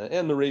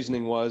 And the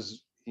reasoning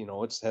was, you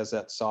know, it has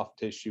that soft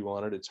tissue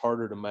on it. It's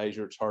harder to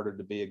measure. It's harder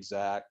to be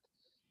exact.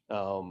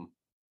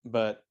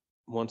 But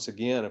once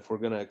again, if we're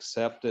going to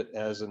accept it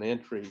as an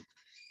entry,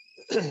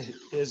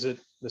 is it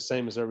the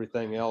same as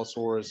everything else,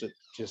 or is it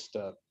just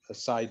a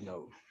side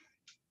note?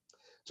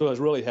 So I was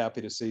really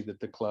happy to see that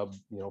the club,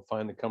 you know,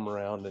 finally come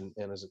around and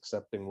is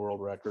accepting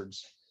world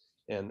records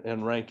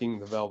and ranking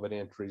the velvet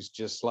entries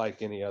just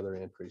like any other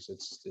entries.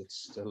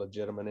 It's a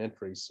legitimate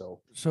entry.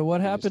 So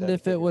what happened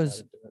if it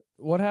was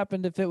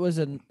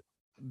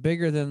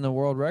bigger than the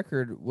world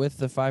record with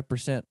the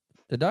 5%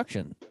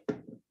 deduction?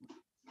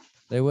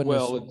 They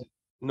wouldn't.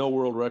 No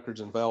world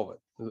records in velvet.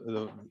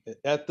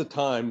 At the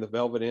time, the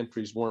velvet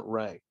entries weren't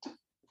ranked.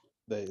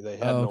 They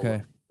had no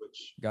rank,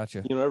 which,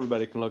 gotcha. You know,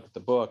 everybody can look at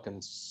the book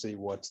and see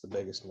what's the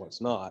biggest and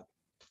what's not.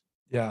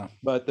 Yeah.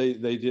 But they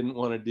didn't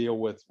want to deal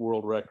with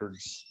world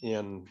records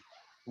in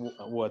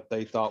what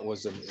they thought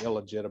was an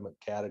illegitimate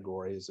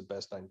category, is the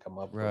best I can come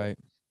up with.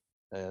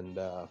 And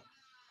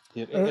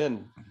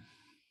and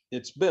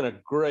it's been a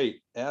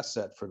great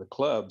asset for the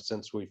club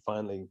since we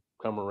finally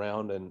come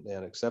around and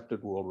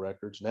accepted world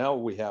records. Now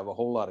we have a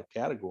whole lot of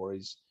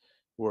categories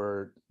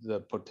where the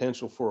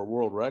potential for a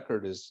world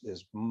record is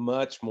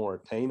much more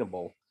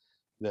attainable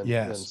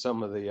than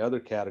some of the other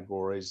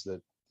categories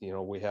that, you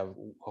know, we have a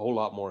whole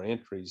lot more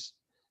entries.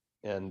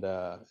 And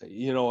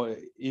you know,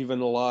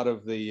 even a lot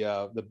of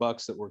the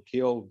bucks that were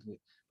killed,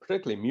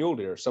 particularly mule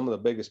deer, some of the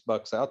biggest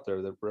bucks out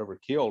there that were ever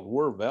killed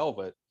were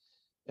velvet,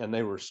 and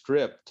they were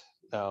stripped,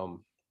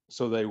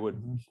 so they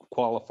would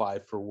qualify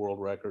for world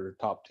record or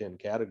top 10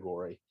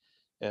 category.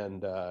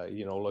 And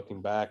you know,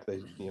 looking back,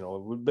 you know,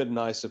 it would have been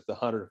nice if the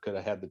hunter could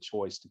have had the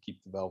choice to keep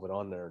the velvet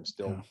on there and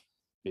still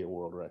be a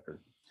world record.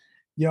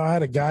 You know, I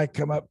had a guy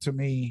come up to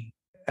me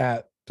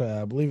at,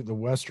 I believe, the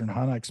Western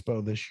Hunt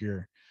Expo this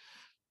year.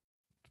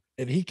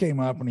 And he came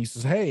up and he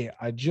says, "Hey,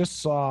 I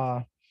just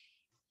saw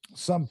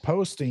some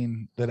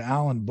posting that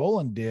Alan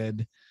Bullen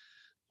did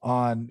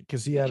on,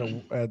 because he had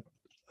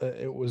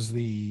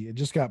it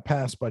just got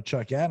passed by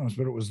Chuck Adams,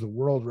 but it was the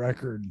world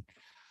record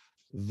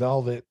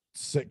velvet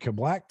Sitka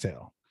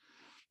blacktail."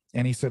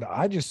 And he said,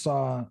 "I just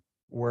saw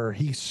where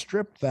he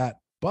stripped that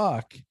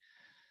buck.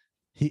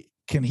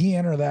 Can he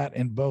enter that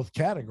in both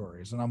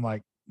categories?" And I'm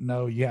like,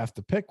 "No, you have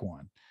to pick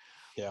one."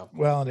 Yeah.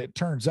 Well, and it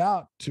turns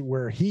out to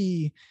where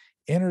he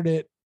entered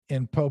it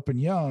in Pope and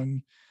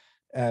Young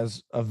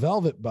as a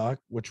velvet buck,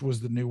 which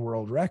was the new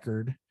world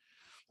record.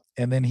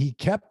 And then he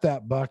kept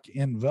that buck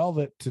in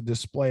velvet to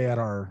display at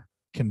our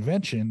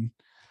convention.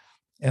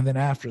 And then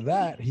after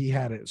that, he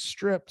had it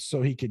stripped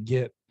so he could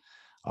get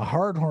a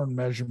hardhorn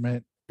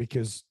measurement,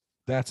 because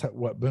that's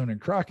what Boone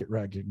and Crockett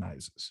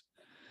recognizes.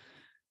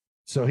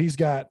 So he's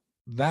got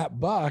that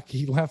buck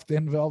he left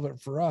in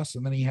velvet for us,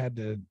 and then he had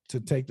to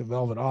take the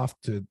velvet off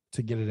to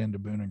get it into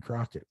Boone and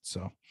Crockett.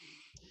 So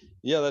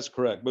yeah, that's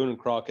correct. Boone and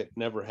Crockett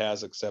never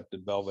has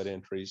accepted velvet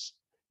entries,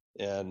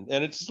 and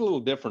it's a little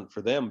different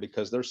for them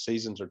because their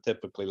seasons are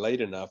typically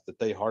late enough that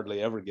they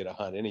hardly ever get to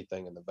hunt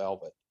anything in the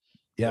velvet.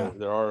 Yeah,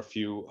 there are a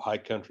few high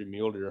country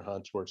mule deer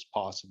hunts where it's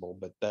possible,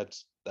 but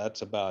that's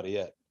about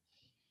it.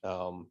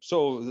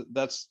 So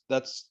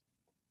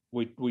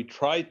we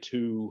try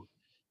to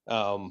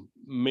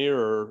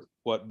mirror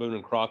what Boone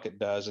and Crockett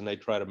does, and they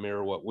try to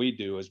mirror what we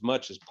do as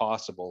much as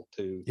possible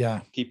to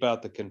keep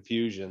out the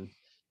confusion.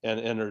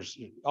 And there's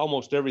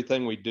almost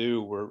everything we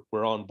do,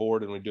 we're on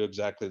board and we do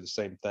exactly the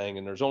same thing.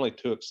 And there's only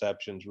two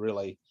exceptions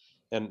really.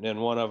 And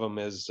one of them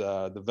is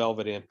the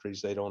velvet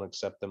entries. They don't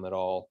accept them at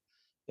all.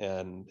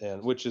 And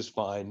which is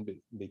fine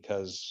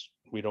because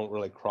we don't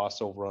really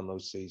cross over on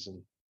those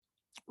seasons.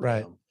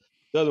 Right.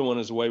 The other one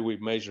is the way we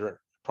measure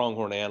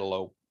pronghorn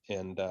antelope.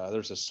 And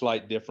there's a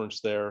slight difference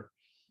there.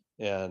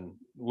 And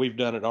we've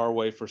done it our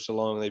way for so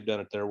long, they've done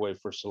it their way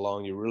for so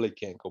long, you really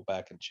can't go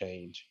back and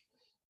change.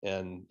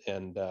 And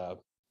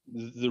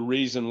the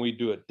reason we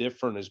do it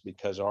different is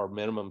because our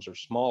minimums are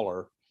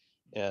smaller,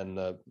 and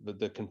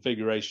the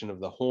configuration of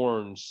the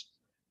horns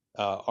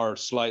are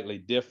slightly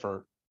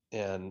different.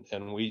 And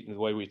the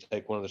way we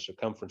take one of the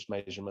circumference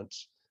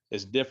measurements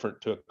is different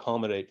to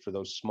accommodate for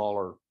those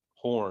smaller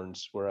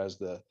horns, whereas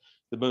the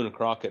Boone and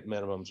Crockett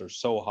minimums are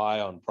so high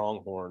on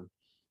pronghorn.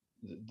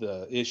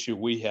 The issue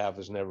we have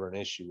is never an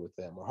issue with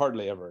them, or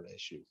hardly ever an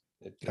issue.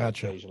 It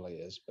occasionally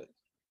is, but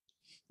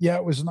yeah,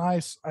 it was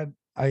nice.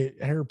 I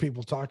hear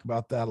people talk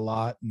about that a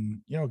lot,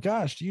 and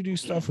gosh, do you do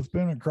stuff with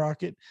Boone and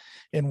Crockett?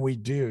 And we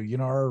do.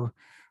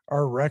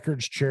 Our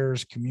records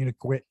chairs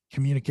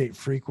communicate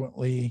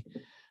frequently.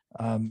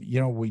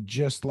 We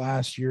just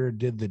last year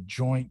did the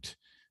joint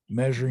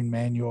measuring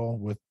manual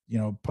with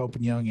Pope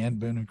and Young and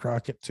Boone and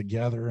Crockett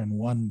together in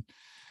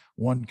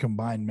one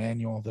combined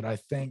manual. That I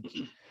think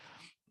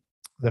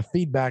the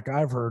feedback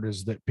I've heard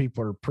is that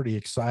people are pretty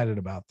excited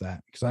about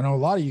that, because I know a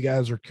lot of you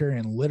guys are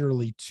carrying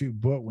literally two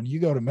books. When you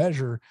go to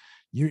measure,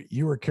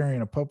 you were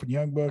carrying a Pope and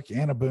Young book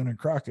and a Boone and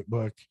Crockett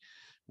book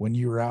when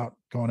you were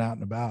going out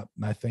and about.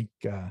 And I think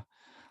a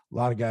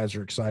lot of guys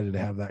are excited to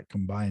have that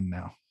combined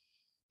now.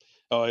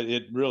 Oh,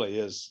 it really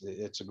is.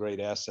 It's a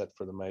great asset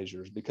for the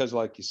measures because,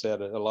 like you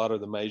said, a lot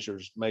of the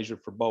measures measure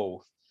for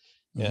both.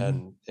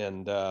 Mm-hmm.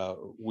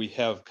 And we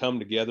have come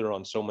together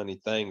on so many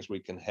things. We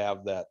can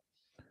have that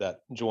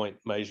joint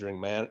measuring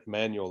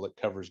manual that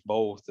covers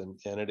both, and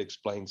it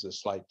explains the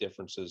slight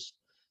differences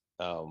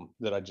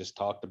that I just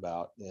talked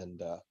about. And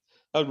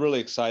I was really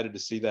excited to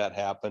see that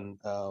happen.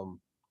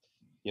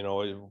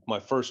 My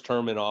first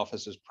term in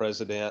office as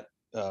president,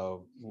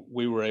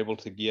 we were able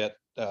to get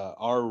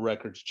our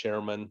records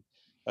chairman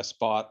a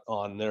spot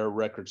on their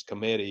records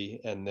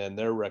committee, and then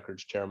their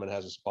records chairman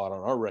has a spot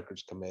on our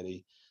records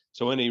committee.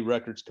 So any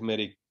records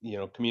committee,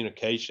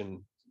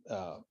 communication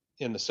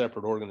in the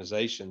separate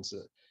organizations,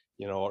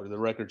 or the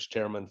records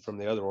chairman from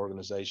the other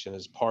organization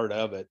is part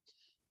of it.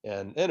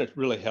 And it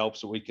really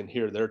helps that we can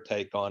hear their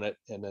take on it,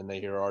 and then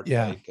they hear our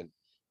take.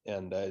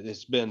 And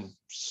it's been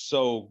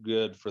so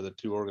good for the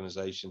two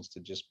organizations to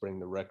just bring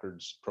the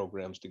records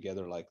programs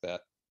together like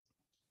that.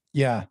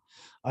 Yeah,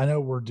 I know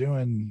we're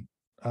doing,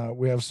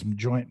 we have some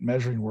joint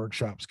measuring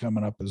workshops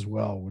coming up as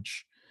well,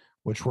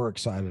 which we're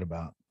excited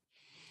about,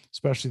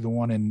 especially the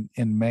one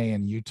in May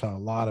in Utah. A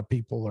lot of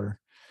people are,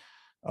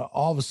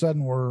 all of a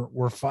sudden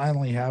we're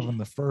finally having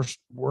the first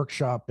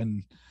workshop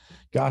in,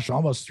 gosh,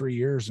 almost 3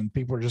 years, and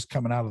people are just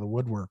coming out of the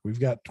woodwork. We've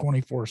got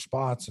 24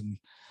 spots,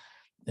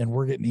 and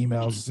we're getting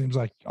emails. It seems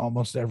like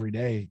almost every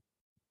day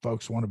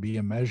folks want to be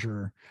a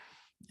measurer.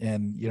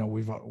 And,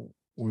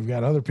 we've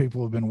got other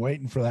people who've been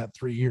waiting for that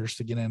 3 years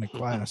to get into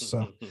class.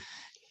 So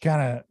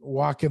kind of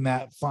walking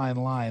that fine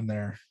line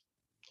there.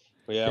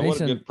 Well, yeah. Jason,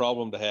 what a good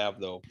problem to have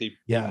though.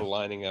 People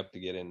lining up to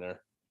get in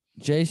there.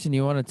 Jason,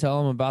 you want to tell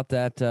them about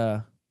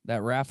that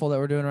raffle that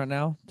we're doing right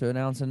now to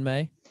announce in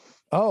May?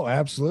 Oh,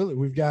 absolutely.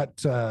 We've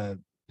got,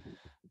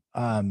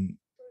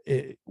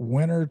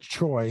 winner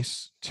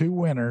choice, 2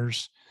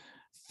 winners.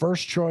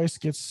 First choice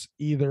gets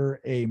either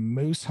a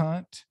moose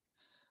hunt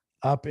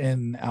up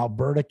in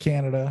Alberta,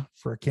 Canada,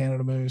 for a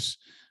Canada moose.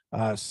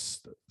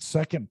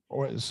 Second,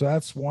 so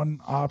that's one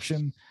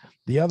option.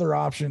 The other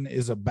option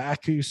is a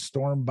Baku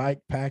storm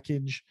bike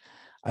package.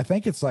 I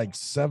think it's like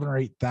 $7,000 or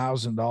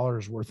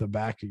 $8,000 worth of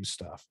Baku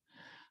stuff.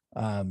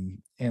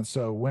 And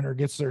so winner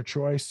gets their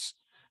choice.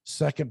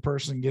 Second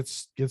person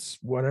gets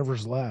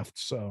whatever's left.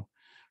 So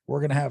we're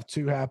going to have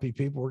 2 happy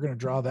people. We're going to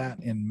draw that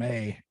in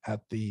May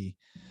at the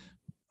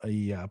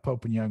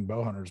Pope and Young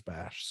Bowhunters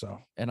Bash. So,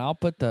 and I'll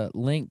put the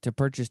link to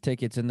purchase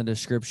tickets in the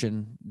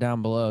description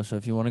down below. So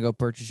if you want to go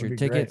purchase your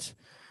tickets,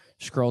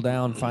 scroll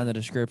down, find the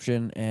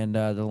description, and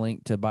the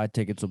link to buy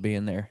tickets will be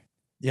in there.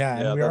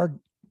 Yeah, and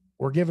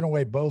we're giving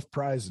away both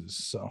prizes.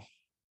 So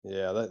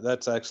yeah,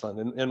 that's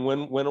excellent. And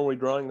when are we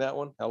drawing that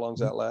one? How long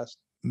does that last?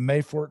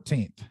 May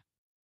 14th.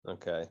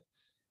 Okay.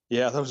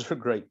 Yeah, those are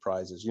great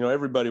prizes. You know,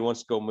 everybody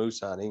wants to go moose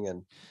hunting,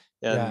 and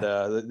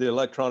the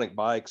electronic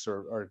bikes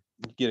are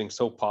getting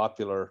so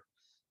popular.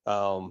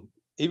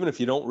 Even if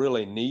you don't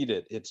really need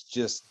it, it's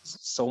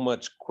just so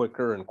much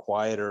quicker and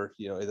quieter.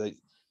 You know,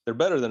 they're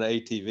better than an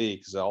ATV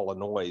because of all the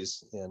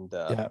noise. And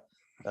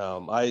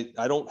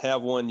I don't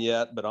have one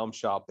yet, but I'm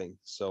shopping.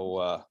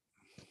 So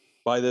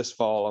by this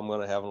fall, I'm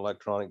going to have an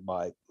electronic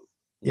bike.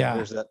 Yeah,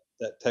 there's that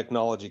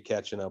technology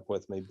catching up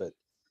with me, but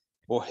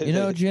boy, you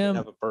know, Jim,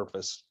 have a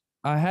purpose.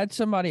 I had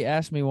somebody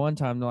ask me one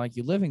time, they're like,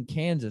 you live in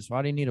Kansas,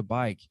 why do you need a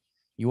bike?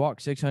 You walk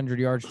 600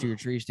 yards to your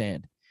tree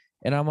stand.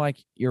 And I'm like,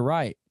 you're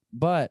right.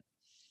 But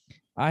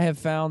I have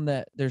found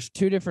that there's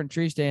 2 different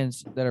tree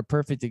stands that are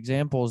perfect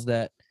examples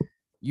that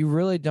you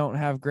really don't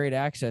have great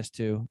access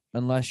to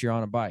unless you're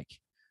on a bike.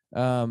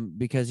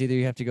 Because either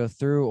you have to go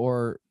through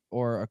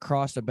or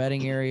across a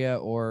bedding area,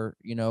 or,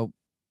 you know,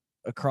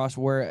 across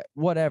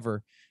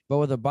whatever. But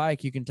with a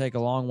bike, you can take a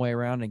long way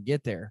around and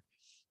get there.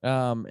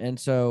 And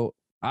so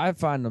I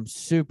find them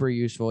super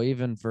useful,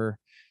 even for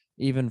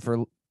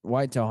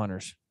whitetail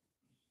hunters.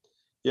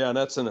 Yeah, and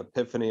that's an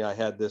epiphany I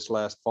had this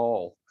last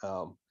fall.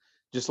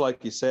 Just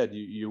like you said,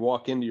 you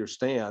walk into your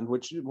stand,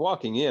 which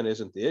walking in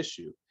isn't the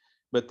issue,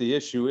 but the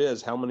issue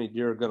is how many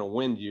deer are going to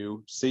wind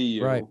you, see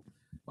you, right,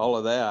 all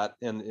of that.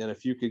 And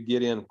if you could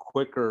get in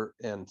quicker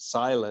and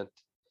silent,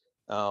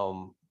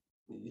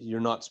 you're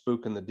not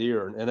spooking the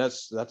deer. And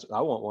that's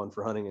I want one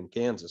for hunting in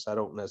Kansas. I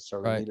don't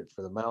necessarily need it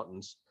for the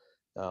mountains.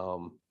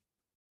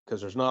 Because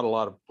there's not a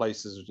lot of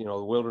places, you know,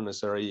 the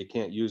wilderness area, you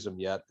can't use them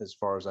yet, as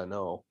far as I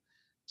know.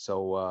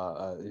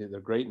 So they're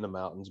great in the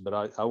mountains, but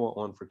I want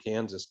one for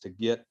Kansas to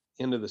get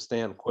into the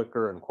stand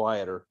quicker and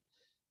quieter.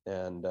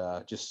 And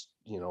just,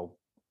 you know,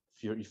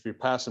 if you're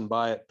passing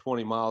by at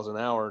 20 miles an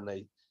hour and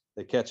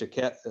they catch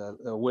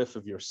a whiff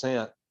of your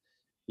scent,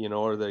 you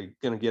know, are they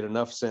going to get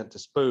enough scent to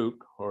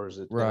spook, or is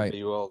it going to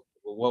be, well,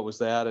 what was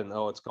that? And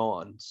it's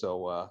gone.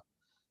 So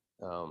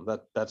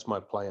that's my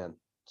plan.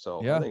 So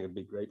I think it'd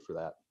be great for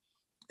that.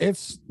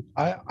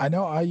 I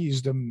know I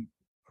used them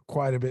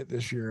quite a bit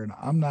this year, and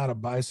I'm not a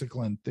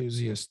bicycle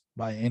enthusiast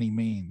by any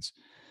means,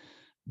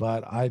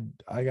 but I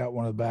got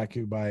one of the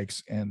Baku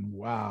bikes, and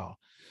wow,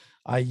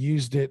 I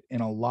used it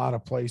in a lot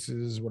of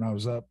places when I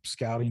was up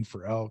scouting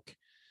for elk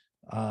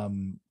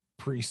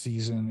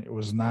preseason. It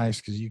was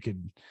nice because you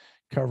could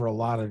cover a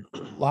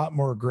lot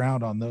more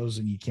ground on those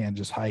than you can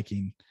just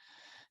hiking.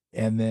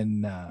 And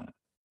then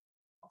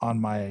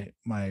on my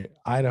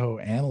Idaho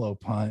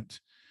antelope hunt,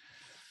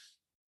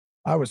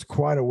 I was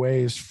quite a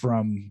ways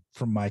from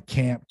my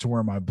camp to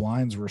where my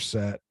blinds were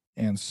set.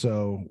 And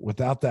so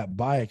without that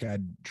bike,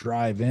 I'd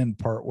drive in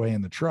part way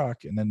in the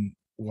truck and then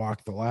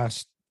walk the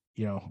last,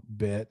 you know,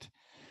 bit.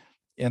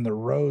 And the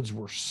roads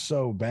were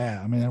so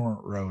bad. I mean, they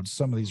weren't roads.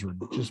 Some of these were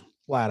just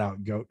flat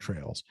out goat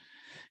trails.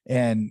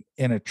 And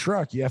in a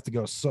truck, you have to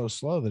go so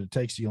slow that it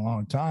takes you a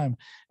long time.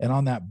 And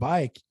on that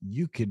bike,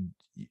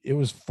 it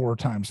was 4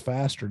 times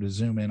faster to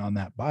zoom in on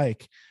that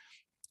bike.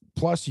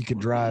 Plus you could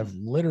drive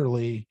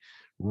literally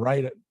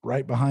right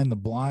behind the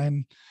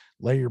blind,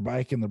 lay your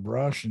bike in the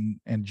brush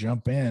and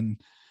jump in.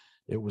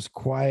 It was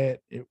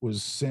quiet. It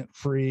was scent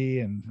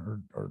free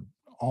or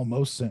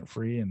almost scent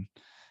free. And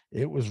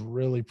it was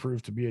really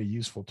proved to be a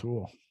useful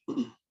tool.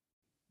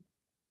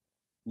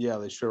 Yeah,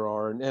 they sure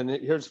are. And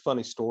here's a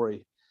funny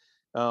story.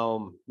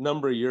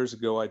 Number of years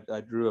ago,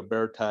 I drew a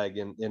bear tag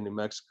in New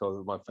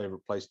Mexico, my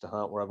favorite place to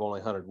hunt, where I've only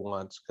hunted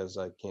once because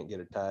I can't get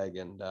a tag.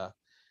 And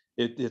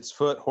it's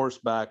foot,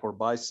 horseback, or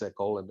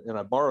bicycle. And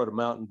I borrowed a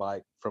mountain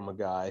bike from a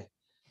guy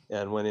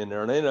and went in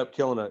there, and I ended up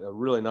killing a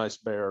really nice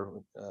bear,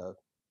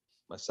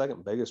 my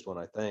second biggest one,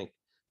 I think,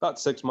 about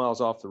 6 miles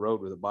off the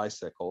road with a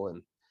bicycle.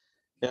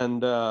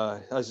 And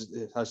I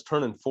was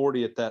turning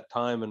 40 at that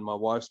time, and my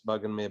wife's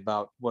bugging me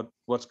about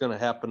what's going to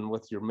happen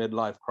with your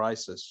midlife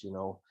crisis. You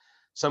know,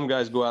 some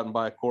guys go out and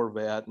buy a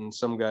Corvette, and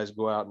some guys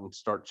go out and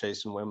start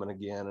chasing women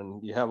again,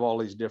 and you have all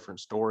these different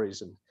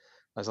stories. And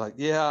I was like,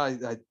 yeah,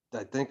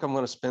 I think I'm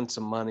going to spend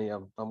some money.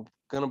 I'm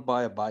going to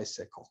buy a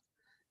bicycle.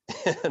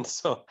 And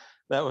so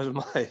that was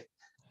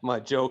my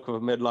joke of a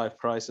midlife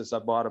crisis. I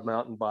bought a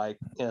mountain bike,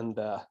 and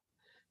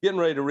getting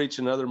ready to reach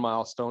another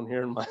milestone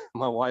here. And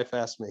my wife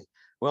asked me,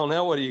 well,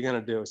 now what are you going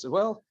to do? I said,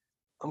 well,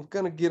 I'm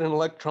going to get an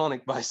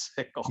electronic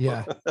bicycle.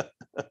 Yeah.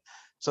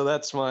 So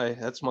that's my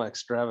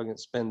extravagant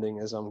spending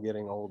as I'm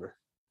getting older.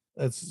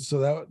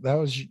 That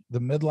was the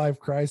midlife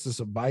crisis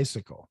of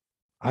bicycle.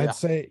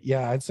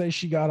 Yeah. I'd say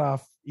she got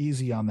off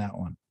easy on that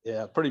one.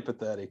 Yeah, pretty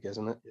pathetic,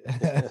 isn't it?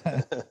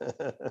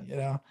 You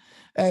know,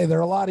 hey,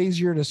 they're a lot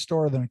easier to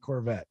store than a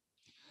Corvette.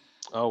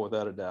 Oh,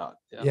 without a doubt.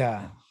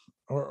 Yeah.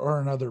 Or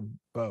another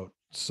boat.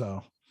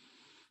 So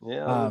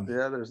yeah,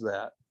 there's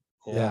that.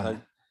 Yeah.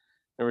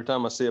 Every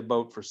time I see a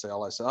boat for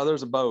sale, I say, oh,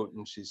 there's a boat.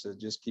 And she said,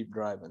 just keep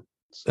driving.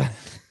 So.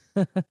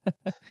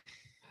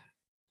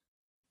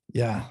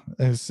 Yeah.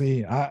 And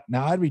see,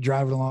 now I'd be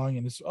driving along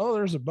and it's, oh,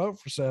 there's a boat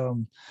for sale.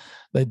 And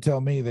they'd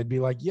tell me, they'd be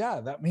like, yeah,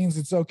 that means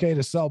it's okay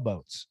to sell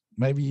boats.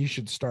 Maybe you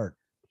should start.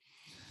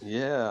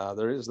 Yeah,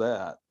 there is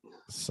that.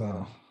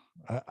 So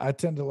I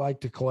tend to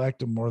like to collect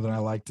them more than I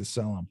like to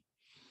sell them.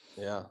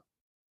 Yeah.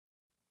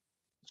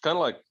 It's kind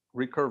of like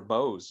recurve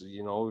bows,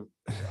 you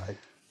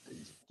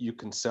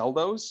can sell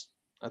those.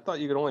 I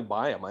thought you could only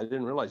buy them. I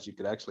didn't realize you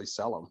could actually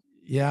sell them.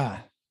 Yeah.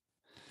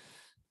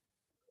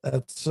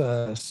 That's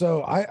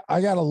so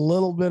I got a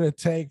little bit of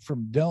take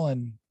from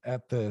Dylan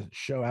at the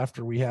show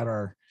after we had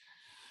our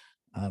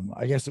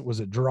I guess it was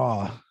a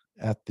draw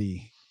at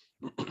the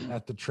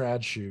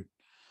trad shoot.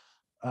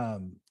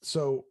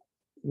 So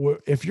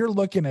if you're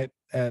looking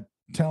at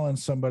telling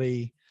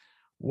somebody,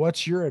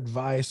 what's your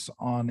advice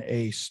on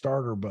a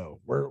starter bow?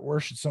 Where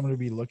should somebody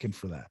be looking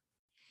for that?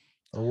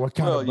 Or what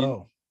kind of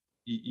bow?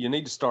 You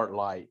need to start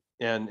light,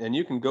 and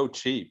you can go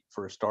cheap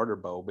for a starter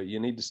bow, but you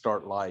need to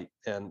start light.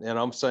 And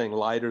I'm saying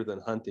lighter than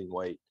hunting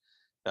weight,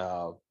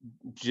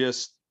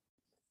 just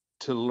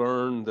to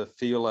learn the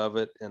feel of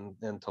it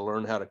and to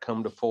learn how to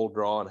come to full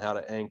draw and how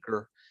to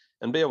anchor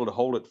and be able to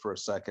hold it for a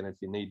second if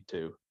you need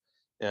to.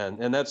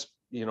 And that's,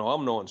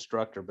 I'm no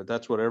instructor, but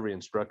that's what every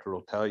instructor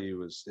will tell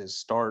you is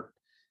start,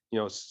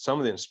 some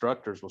of the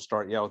instructors will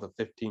start with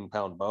a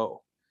 15-pound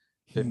bow,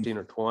 15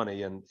 or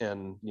 20,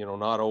 and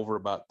not over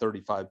about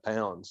 35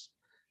 pounds,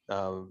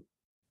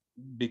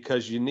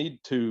 because you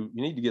need to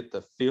get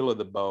the feel of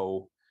the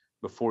bow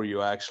before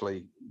you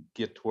actually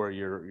get to where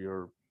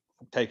you're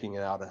taking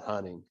it out and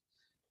hunting.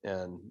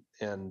 And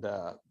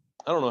I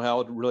don't know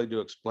how really to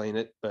explain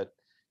it, but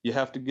you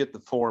have to get the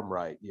form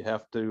right. You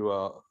have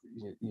to,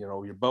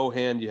 your bow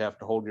hand, you have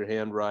to hold your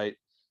hand right,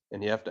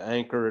 and you have to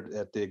anchor it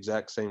at the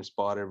exact same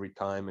spot every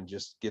time and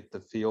just get the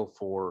feel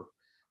for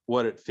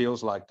what it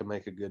feels like to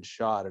make a good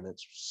shot. And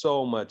it's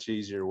so much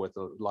easier with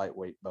a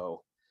lightweight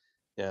bow,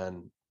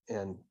 and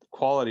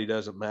quality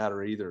doesn't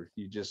matter either.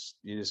 You just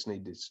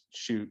need to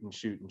shoot and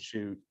shoot and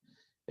shoot.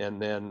 And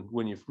then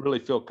when you really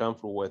feel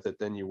comfortable with it,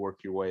 then you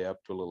work your way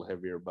up to a little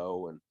heavier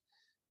bow. And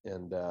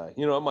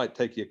it might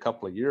take you a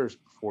couple of years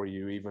before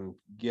you even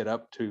get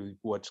up to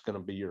what's going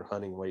to be your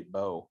hunting weight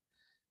bow,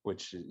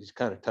 which is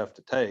kind of tough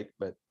to take,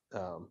 but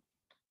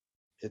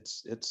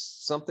it's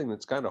something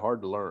that's kind of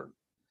hard to learn.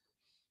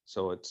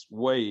 So it's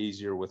way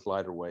easier with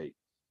lighter weight.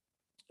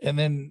 And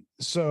then,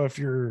 so if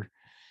you're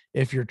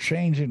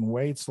changing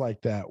weights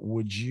like that,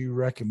 would you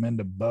recommend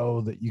a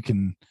bow that you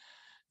can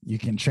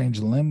change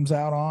limbs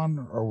out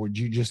on, or would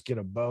you just get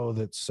a bow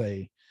that's,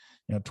 say,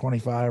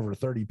 25 or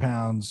 30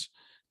 pounds,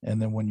 and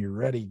then when you're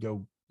ready,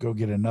 go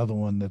get another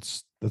one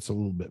that's a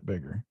little bit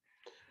bigger?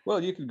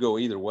 Well, you could go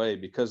either way,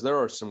 because there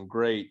are some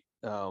great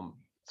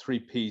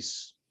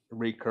 3-piece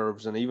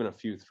recurves and even a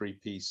few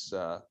 3-piece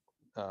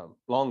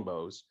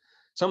longbows.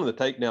 Some of the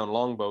takedown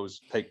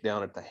longbows take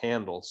down at the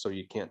handle, so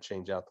you can't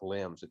change out the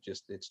limbs.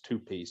 It's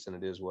 2-piece, and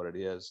it is what it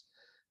is.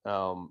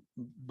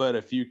 But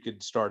if you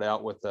could start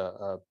out with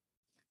a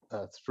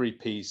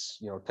 3-piece,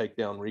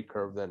 takedown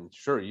recurve, then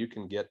sure, you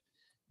can get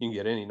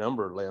any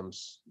number of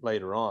limbs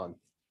later on.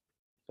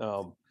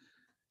 And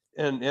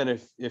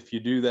if you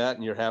do that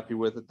and you're happy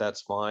with it,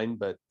 that's fine.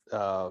 But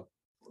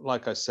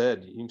like I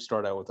said, you can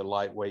start out with a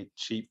lightweight,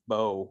 cheap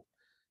bow,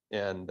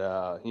 and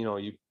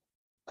you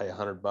pay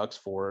 $100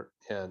 for it,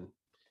 and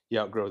you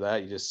outgrow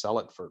that, you just sell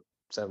it for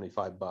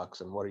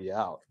 $75, and what are you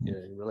out?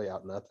 You're really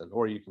out nothing.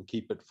 Or you can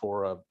keep it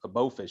for a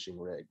bow fishing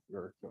rig,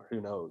 or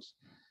who knows,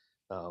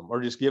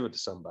 or just give it to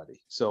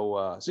somebody.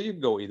 So you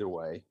can go either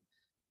way.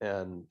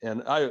 And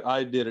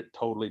I did it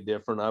totally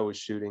different. I was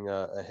shooting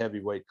a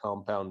heavyweight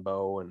compound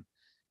bow,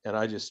 and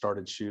I just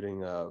started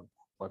shooting.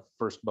 My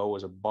first bow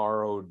was a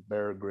borrowed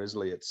Bear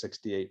Grizzly at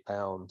 68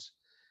 pounds.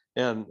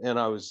 And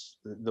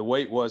the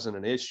weight wasn't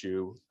an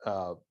issue,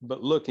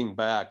 but looking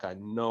back, I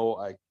know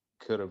I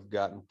could have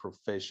gotten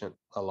proficient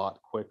a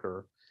lot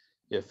quicker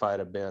if I'd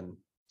have been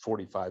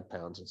 45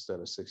 pounds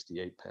instead of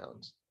 68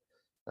 pounds.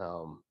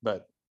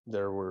 But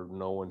there were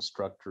no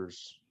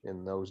instructors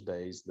in those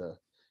days. The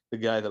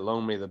guy that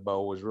loaned me the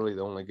bow was really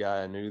the only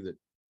guy I knew that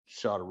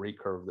shot a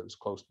recurve that was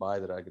close by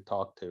that I could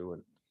talk to.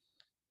 And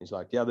he's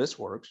like, yeah, this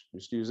works,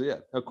 just use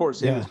it. Of course,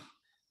 he was,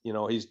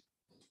 he's,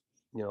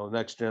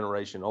 next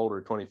generation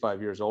older,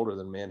 25 years older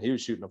than me, and he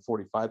was shooting a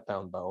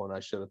 45-pound bow, and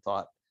I should have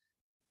thought,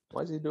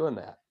 why is he doing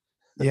that?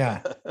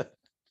 Yeah.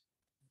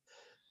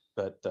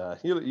 but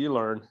you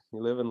learn, you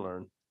live and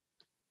learn.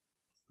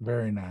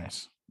 Very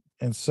nice.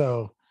 And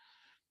so,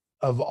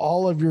 of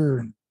all of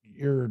your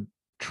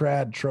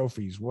trad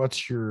trophies,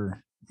 what's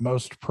your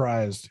most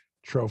prized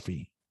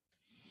trophy?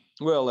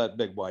 Well, that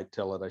big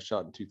whitetail that I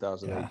shot in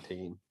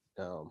 2018.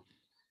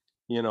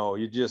 You know,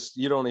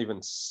 you don't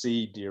even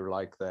see deer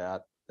like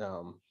that,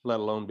 let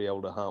alone be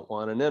able to hunt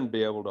one and then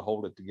be able to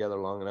hold it together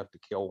long enough to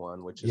kill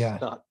one, which is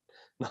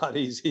not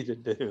easy to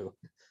do.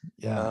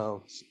 Yeah.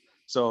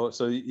 So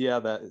yeah,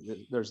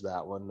 there's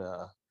that one.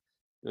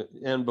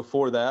 And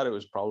before that, it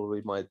was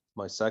probably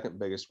my second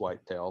biggest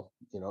whitetail.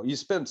 You know, you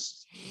spend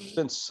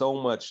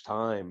so much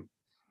time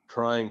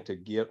trying to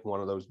get one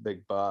of those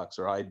big bucks,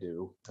 or I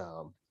do.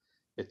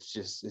 It's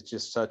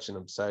just such an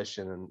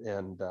obsession,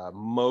 and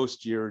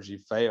most years you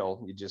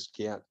fail, you just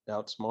can't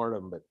outsmart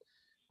them. But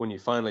when you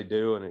finally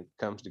do and it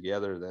comes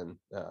together, then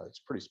it's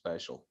pretty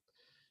special.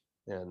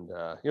 And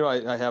you know,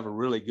 I have a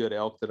really good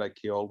elk that I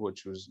killed,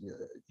 which was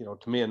you know,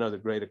 to me, another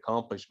great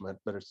accomplishment.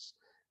 But it's,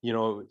 you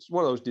know, it's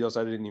one of those deals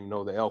I didn't even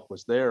know the elk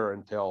was there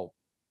until,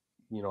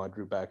 you know, I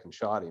drew back and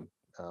shot him.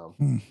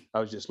 I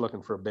was just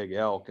looking for a big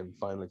elk and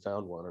finally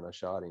found one, and I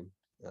shot him.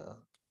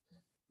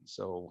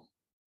 So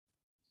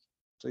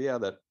yeah,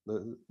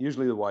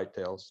 usually the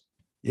whitetails.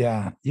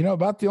 Yeah. You know,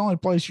 about the only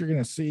place you're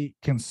going to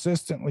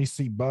consistently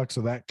see bucks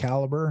of that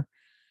caliber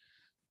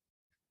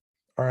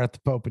are at the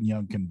Pope and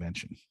Young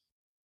convention.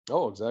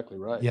 Oh, exactly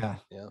right. Yeah.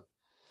 Yeah.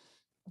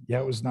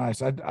 Yeah. It was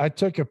nice. I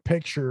took a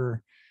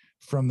picture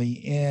from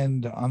the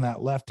end on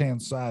that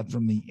left-hand side,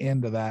 from the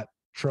end of that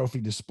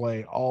trophy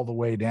display all the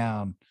way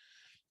down,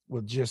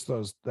 with just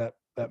that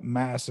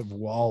massive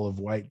wall of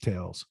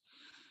whitetails.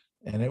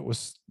 And it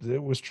was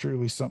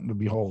truly something to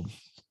behold.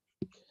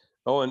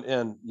 Oh,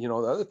 and you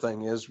know, the other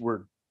thing is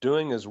we're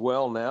doing as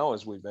well now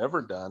as we've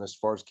ever done as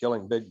far as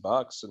killing big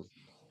bucks,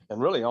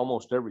 and really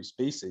almost every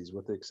species,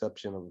 with the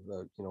exception of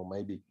you know,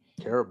 maybe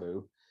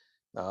caribou.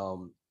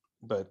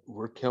 But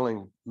we're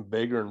killing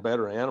bigger and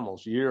better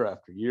animals year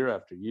after year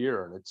after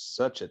year, and it's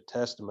such a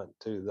testament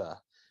to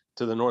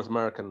the North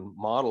American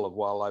model of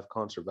wildlife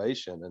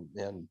conservation.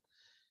 And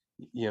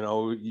you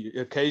know,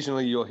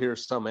 occasionally you'll hear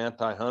some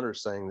anti-hunter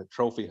saying that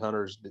trophy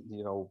hunters,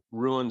 you know,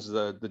 ruins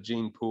the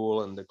gene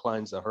pool and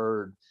declines the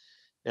herd.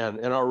 And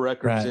our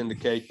records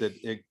indicate that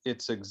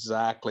it's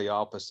exactly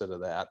opposite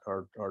of that.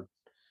 Our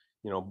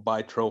you know,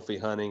 by trophy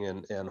hunting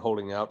and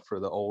holding out for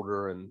the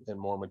older and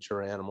more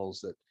mature animals,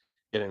 that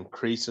it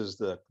increases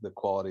the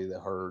quality of the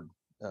herd,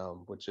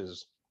 which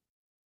is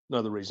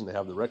another reason to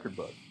have the record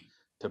book,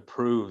 to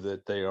prove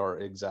that they are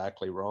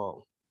exactly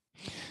wrong.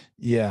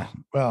 Yeah.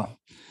 Well,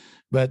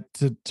 but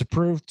to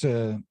prove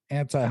to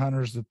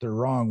anti-hunters that they're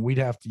wrong, we'd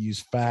have to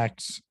use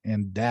facts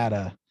and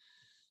data,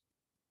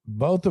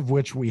 both of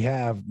which we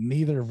have,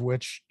 neither of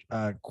which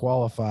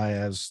qualify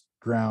as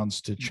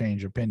grounds to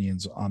change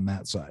opinions on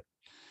that side.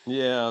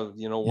 Yeah,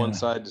 you know, one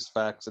side is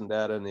facts and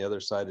data, and the other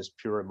side is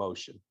pure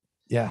emotion.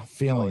 Yeah,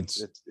 feelings.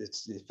 So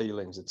it's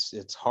feelings.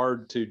 It's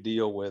hard to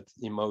deal with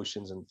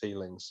emotions and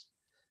feelings.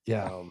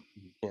 Yeah,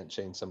 you can't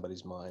change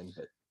somebody's mind,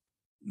 but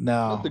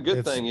no. But the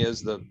good thing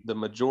is the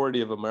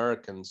majority of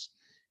Americans,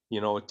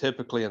 you know,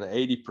 typically an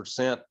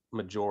 80%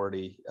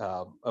 majority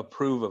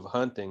approve of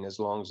hunting as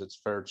long as it's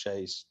fair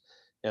chase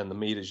and the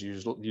meat is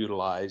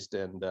utilized.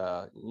 And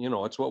you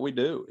know, it's what we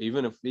do.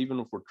 Even if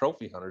we're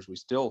trophy hunters, we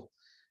still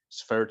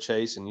fair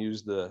chase and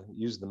use the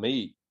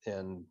meat.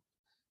 And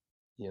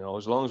you know,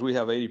 as long as we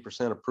have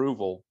 80%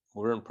 approval,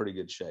 we're in pretty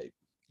good shape.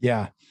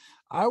 Yeah,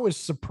 I was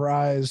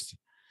surprised.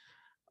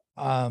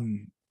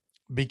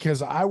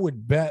 Because I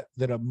would bet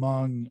that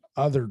among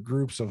other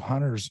groups of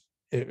hunters,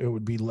 it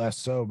would be less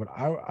so. But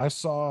I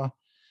saw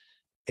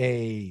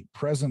a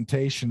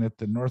presentation at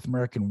the North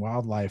American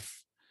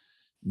Wildlife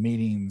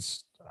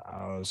meetings,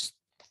 was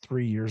 4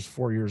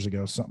 years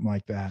ago, something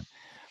like that.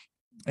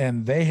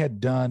 And they had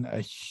done a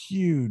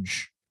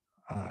huge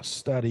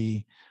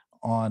study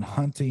on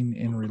hunting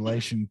in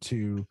relation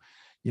to,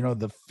 you know,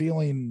 the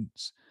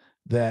feelings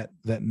that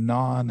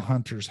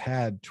non-hunters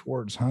had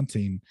towards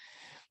hunting.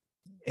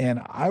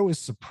 And I was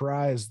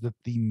surprised that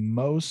the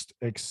most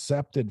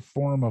accepted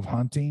form of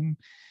hunting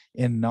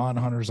in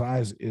non-hunters'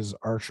 eyes is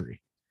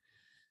archery.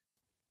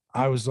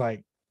 I was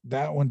like,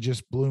 that one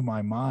just blew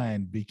my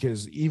mind,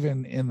 because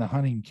even in the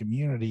hunting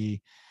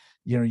community,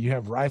 you know, you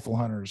have rifle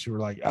hunters who are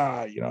like,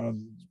 you know,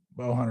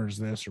 bow hunters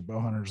this or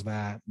bow hunters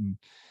that.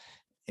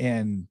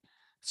 And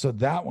so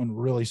that one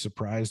really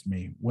surprised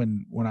me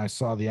when I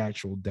saw the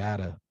actual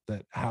data,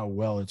 that how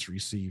well it's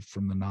received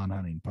from the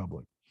non-hunting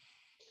public.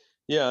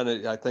 Yeah,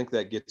 and I think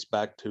that gets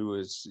back to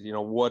is, you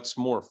know, what's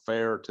more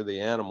fair to the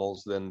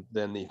animals than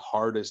the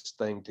hardest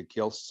thing to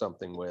kill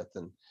something with.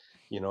 And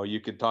you know, you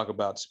could talk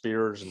about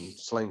spears and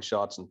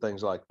slingshots and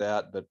things like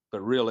that, but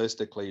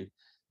realistically,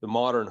 the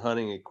modern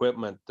hunting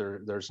equipment,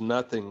 there's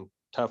nothing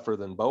tougher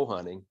than bow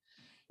hunting.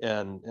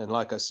 And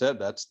like I said,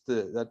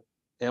 that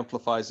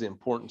amplifies the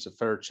importance of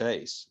fair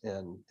chase,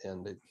 and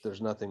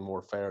there's nothing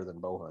more fair than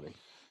bow hunting.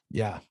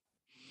 Yeah.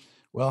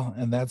 Well,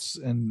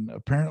 and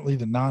apparently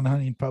the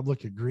non-hunting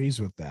public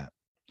agrees with that.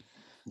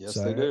 Yes,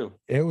 So they do.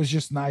 it was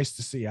just nice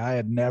to see. I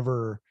had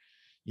never,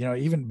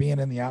 even being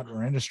in the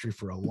outdoor industry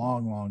for a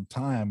long, long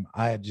time,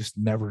 I had just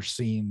never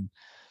seen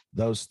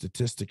those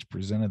statistics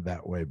presented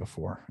that way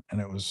before.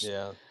 And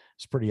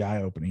it's pretty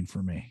eye-opening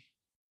for me.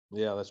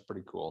 Yeah, that's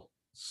pretty cool.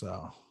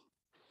 So,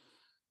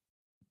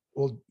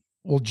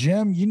 well,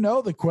 Jim,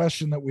 the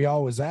question that we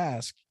always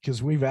ask,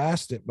 because we've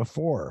asked it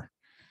before.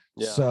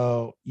 Yeah.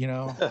 So,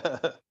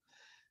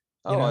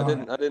 I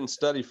didn't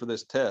study for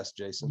this test,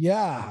 Jason.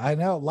 Yeah, I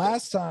know.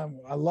 Last time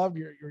I love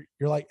you're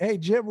like, hey,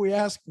 Jim, we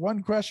asked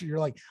one question. You're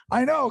like,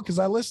 I know, because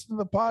I listened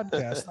to the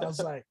podcast. And I was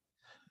like,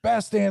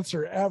 best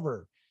answer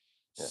ever.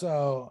 Yeah.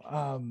 So,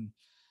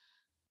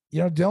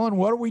 Dylan,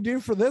 what do we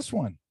do for this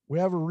one? We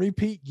have a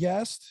repeat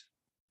guest.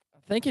 I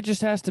think it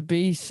just has to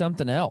be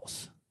something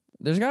else.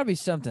 There's got to be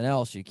something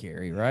else you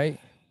carry, right?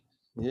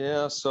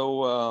 Yeah.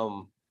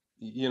 So,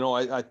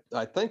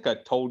 I think I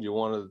told you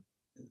one of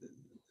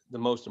the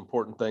most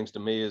important things to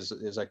me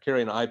is I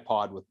carry an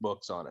iPod with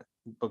books on it.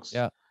 Books,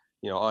 yeah.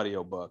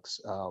 Audio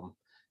books.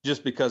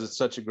 Just because it's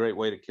such a great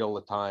way to kill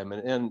the time.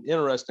 And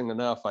interesting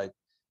enough, I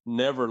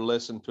never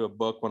listen to a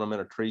book when I'm in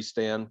a tree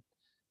stand,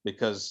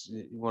 because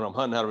when I'm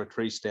hunting out of a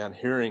tree stand,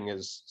 hearing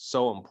is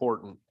so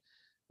important,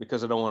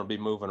 because I don't want to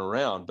be moving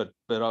around. But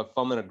if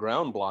I'm in a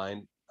ground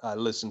blind, I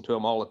listen to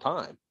them all the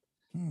time.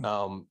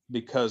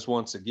 Because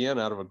once again,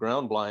 out of a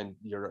ground blind,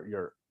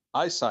 your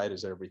eyesight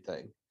is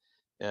everything.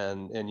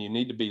 And you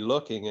need to be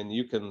looking, and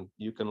you can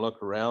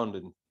look around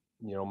and,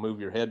 move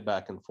your head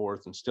back and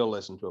forth and still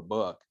listen to a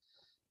book.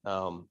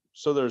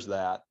 So there's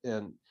that.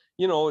 And,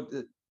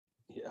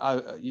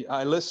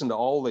 I listened to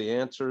all the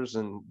answers,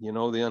 and, the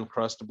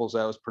Uncrustables,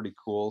 that was pretty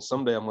cool.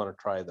 Someday I'm going to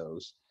try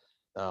those.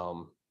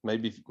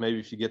 Maybe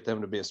if you get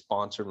them to be a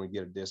sponsor and we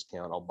get a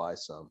discount, I'll buy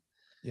some.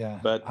 Yeah.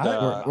 But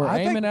we're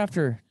aiming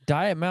after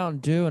Diet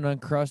Mountain Dew and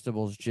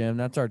Uncrustables, Jim.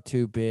 That's our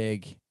two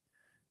big,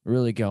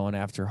 really going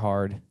after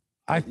hard.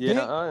 I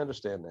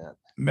understand that.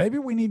 Maybe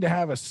we need to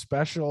have a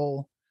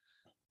special,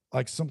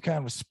 like some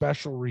kind of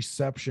special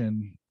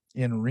reception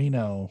in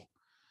Reno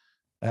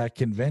at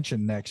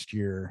convention next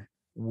year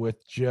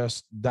with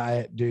just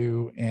Diet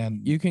Dew.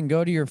 And you can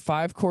go to your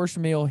 5-course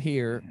meal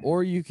here,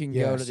 or you can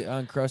go to the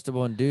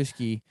Uncrustable and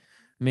Dusky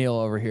meal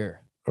over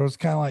here. It was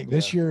kind of like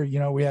this year,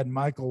 we had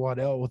Michael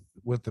Waddell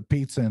with the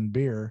pizza and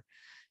beer.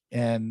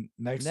 And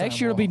next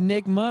year it'll be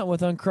Nick Munt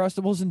with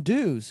Uncrustables and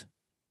Dews.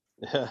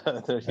 Yeah,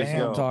 that's what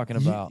I'm talking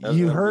about.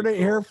 You heard it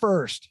here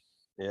first.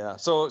 Yeah.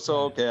 So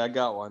okay, I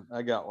got one.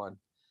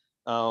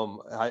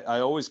 I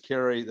always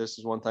carry, this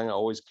is one thing I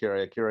always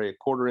carry. I carry a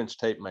 1/4-inch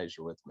tape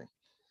measure with me.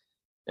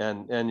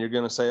 And you're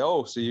going to say,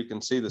 oh, so you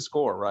can see the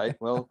score, right?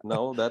 Well,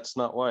 no, that's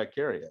not why I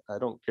carry it. I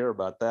don't care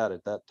about that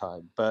at that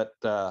time. But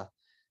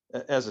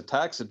as a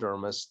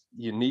taxidermist,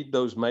 you need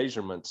those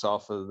measurements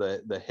off of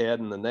the head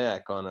and the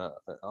neck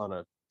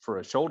for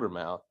a shoulder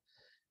mount.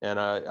 And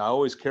I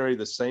always carry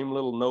the same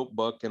little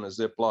notebook in a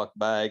Ziploc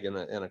bag and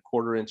a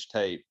 1/4-inch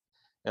tape.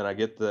 And I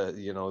get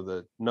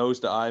the nose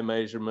to eye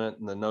measurement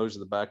and the nose to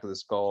the back of the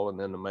skull, and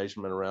then the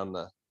measurement around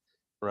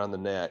the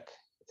neck.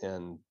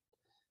 And,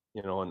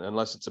 and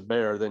unless it's a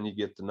bear, then you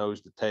get the nose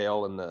to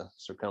tail and the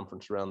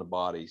circumference around the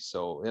body.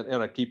 So,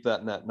 and I keep that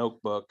in that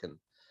notebook. And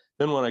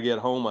then when I get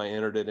home, I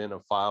entered it in a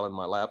file in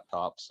my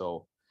laptop.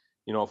 So,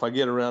 if I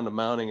get around to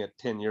mounting it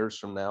 10 years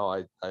from now,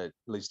 I at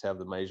least have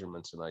the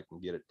measurements and I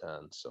can get it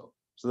done. So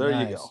there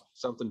you go.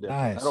 Something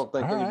different. Nice. I don't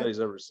think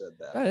anybody's ever said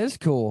that. That is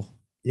cool.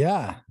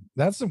 Yeah.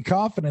 That's some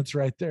confidence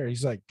right there.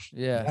 He's like,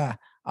 yeah,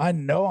 I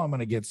know I'm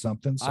going to get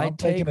something. So I'm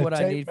take taking what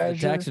I need measure.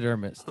 for the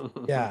taxidermist.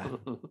 Yeah.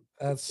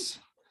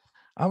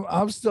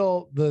 I'm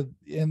still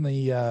in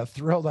the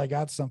thrilled I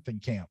got something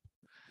camp.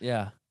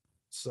 Yeah.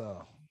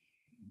 So.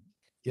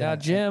 Yeah. Now,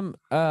 Jim,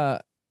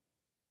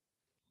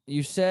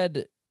 you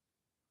said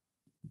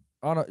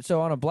on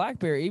a black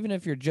bear, even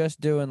if you're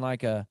just doing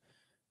like a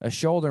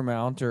shoulder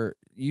mount, or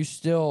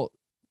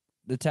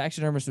the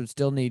taxidermist would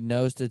still need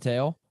nose to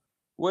tail?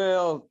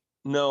 Well,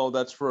 no,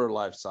 that's for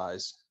life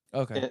size.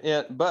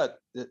 Okay. But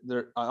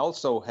I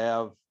also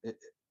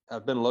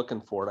I've been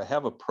looking for it. I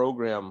have a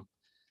program.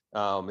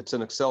 It's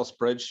an Excel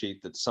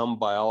spreadsheet that some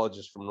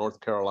biologist from North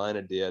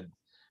Carolina did,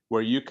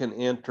 where you can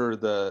enter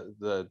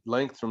the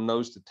length from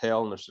nose to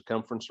tail and the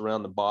circumference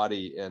around the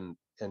body and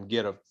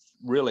get a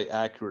really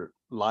accurate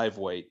live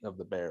weight of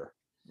the bear.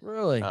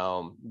 Really?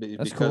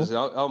 Because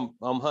cool.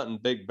 I'm hunting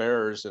big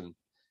bears, and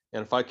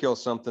if I kill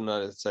something,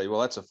 I'd say,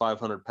 well, that's a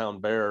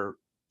 500-pound bear.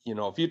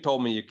 If you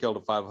told me you killed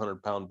a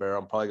 500-pound bear,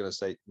 I'm probably going to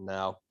say,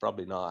 no,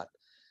 probably not.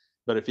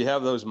 But if you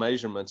have those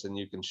measurements and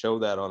you can show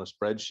that on a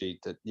spreadsheet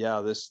that,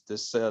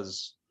 this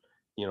says,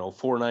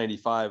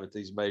 495 at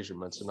these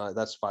measurements, and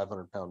that's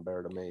 500-pound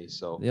bear to me.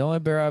 So the only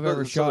bear I've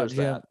ever shot,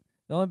 Jim,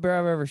 the only bear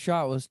I've ever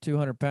shot was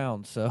 200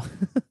 pounds. So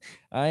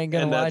I ain't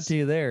going to lie to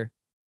you there.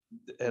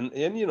 And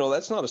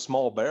that's not a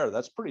small bear.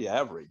 That's pretty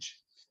average.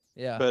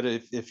 Yeah. But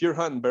if you're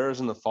hunting bears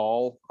in the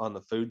fall on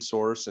the food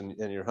source and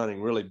you're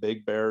hunting really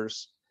big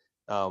bears,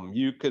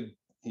 you could,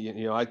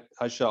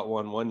 I shot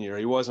one year.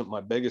 He wasn't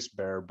my biggest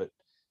bear, but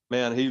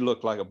man, he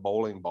looked like a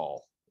bowling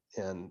ball.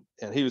 and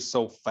he was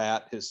so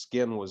fat, his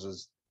skin was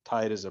as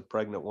tight as a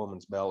pregnant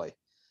woman's belly.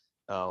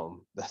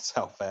 That's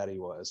how fat he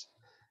was.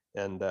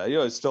 And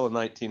it's still a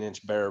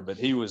 19-inch bear, but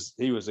he was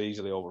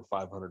easily over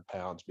 500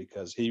 pounds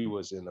because he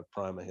was in the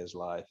prime of his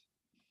life.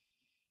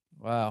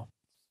 Wow.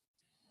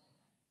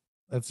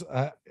 That's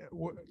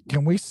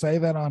can we say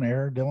that on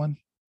air, Dylan?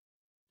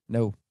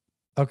 No.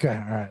 Okay,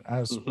 all right. I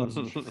was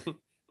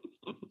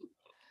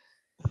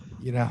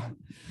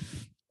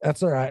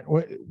that's all right.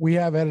 We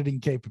have editing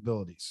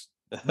capabilities.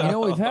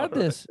 We've had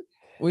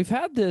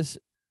this,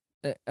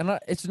 and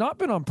it's not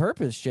been on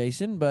purpose,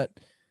 Jason, but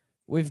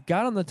we've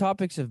got on the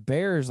topics of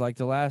bears like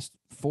the last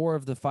 4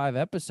 of the 5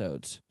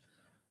 episodes.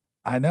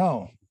 I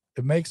know.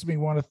 It makes me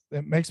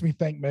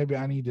think maybe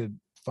I need to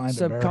find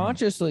a bear hunt.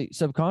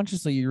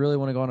 Subconsciously, you really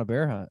want to go on a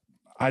bear hunt.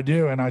 I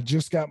do, and I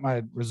just got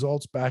my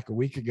results back a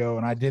week ago,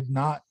 and I did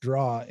not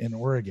draw in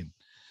Oregon,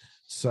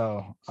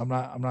 so I'm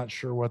not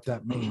sure what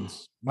that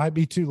means. Might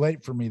be too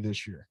late for me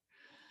this year.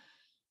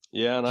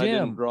 Yeah, and Jim. I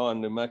didn't draw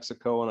in New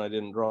Mexico, and I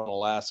didn't draw in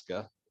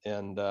Alaska,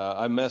 and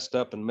I messed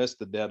up and missed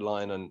the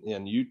deadline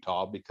in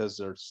Utah because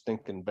their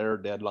stinking bear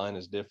deadline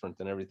is different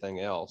than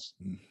everything else.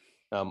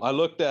 I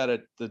looked at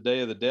it the day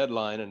of the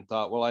deadline and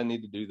thought, well, I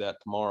need to do that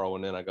tomorrow,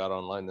 and then I got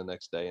online the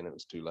next day, and it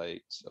was too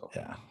late. So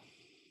yeah.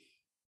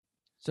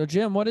 So,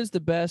 Jim, what is the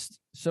best?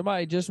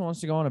 Somebody just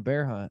wants to go on a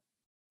bear hunt.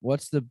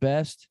 What's the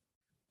best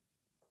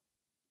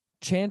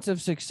chance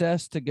of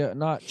success to go?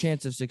 Not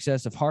chance of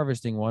success of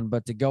harvesting one,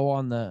 but to go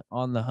on the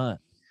hunt.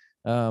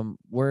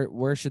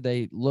 Where should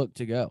they look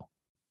to go?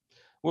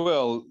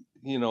 Well,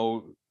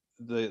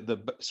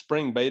 the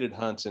spring baited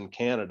hunts in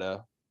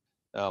Canada,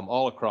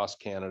 all across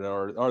Canada,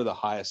 are the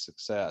highest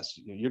success.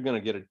 You're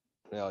going to get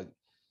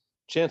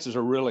chances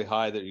are really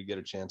high that you get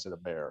a chance at a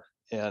bear,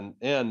 and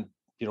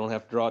you don't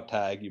have to draw a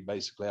tag. You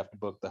basically have to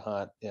book the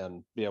hunt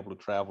and be able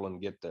to travel and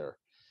get there.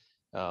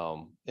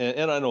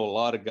 And I know a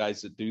lot of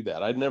guys that do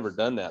that. I'd never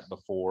done that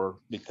before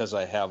because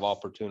I have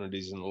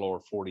opportunities in the lower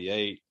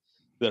 48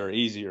 that are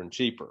easier and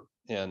cheaper.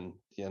 And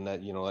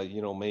that,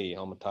 me,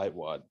 I'm a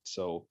tightwad.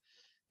 So,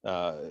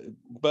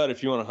 but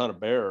if you want to hunt a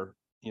bear,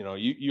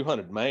 you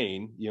hunted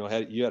Maine, you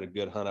had a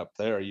good hunt up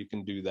there. You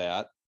can do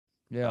that.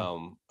 Yeah.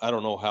 I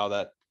don't know how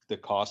the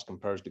cost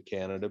compares to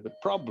Canada,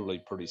 but probably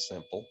pretty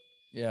simple.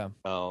 Yeah.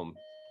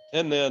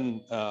 And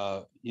then,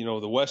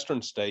 the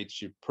Western states,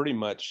 you pretty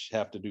much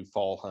have to do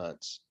fall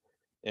hunts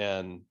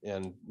and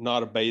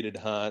not a baited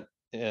hunt.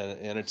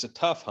 And it's a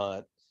tough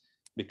hunt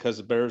because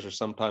the bears are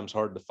sometimes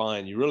hard to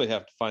find. You really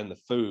have to find the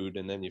food,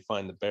 and then you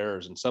find the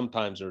bears. And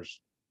sometimes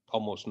there's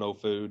almost no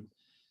food.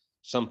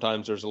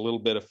 Sometimes there's a little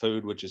bit of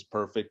food, which is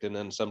perfect. And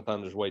then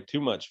sometimes there's way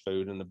too much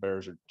food and the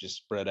bears are just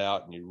spread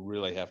out and you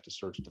really have to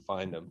search to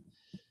find them.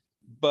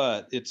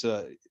 But it's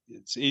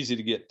easy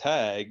to get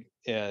tagged,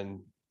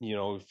 and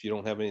if you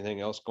don't have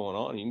anything else going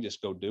on, you can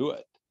just go do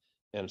it,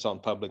 and it's on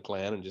public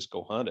land and just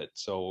go hunt it.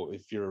 So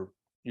if you're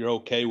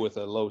okay with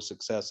a low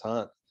success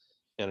hunt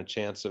and a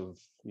chance of,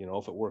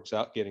 if it works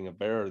out getting a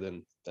bear,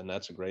 then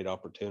that's a great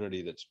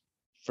opportunity that's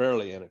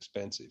fairly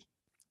inexpensive.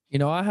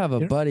 I have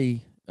a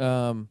buddy,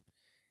 and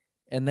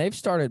they've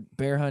started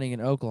bear hunting in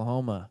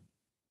Oklahoma,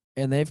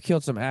 and they've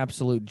killed some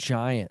absolute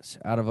giants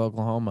out of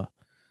Oklahoma.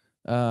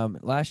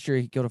 Last year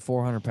he killed a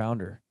 400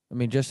 pounder. I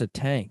mean, just a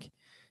tank.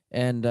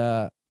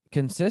 And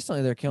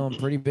consistently they're killing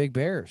pretty big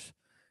bears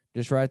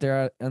just right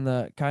there in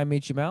the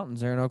Kiamichi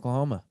Mountains there in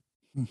Oklahoma.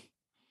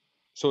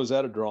 So is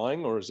that a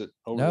drawing or is it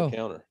over the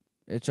counter?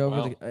 It's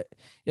over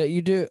yeah,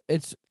 you do.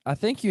 I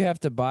think you have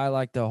to buy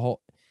like the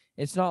whole,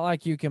 it's not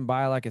like you can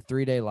buy like a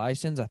 3-day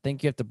license. I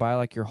think you have to buy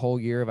like your whole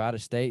year of out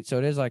of state. So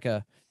it is like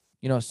a,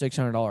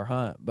 $600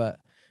 hunt, but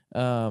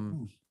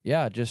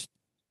yeah, just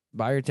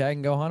buy your tag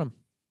and go hunt them.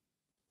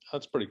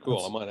 That's pretty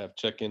cool. I might have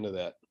to check into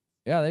that.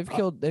 Yeah, they've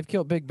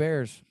killed big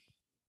bears.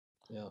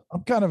 Yeah,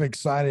 I'm kind of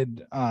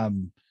excited.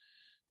 Dylan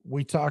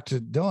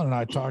and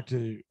I talked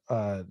to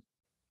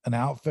an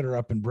outfitter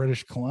up in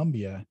British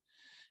Columbia,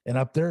 and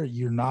up there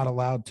you're not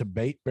allowed to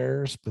bait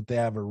bears, but they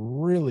have a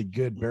really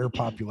good bear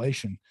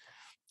population.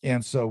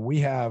 And so we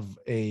have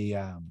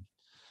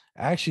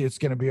actually it's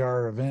going to be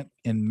our event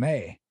in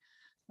May.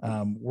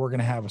 We're going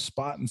to have a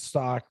spot and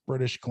stock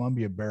British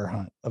Columbia bear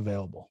hunt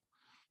available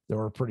that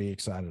we're pretty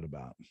excited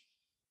about.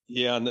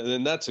 Yeah,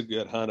 and that's a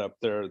good hunt up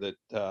there that,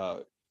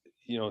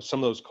 some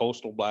of those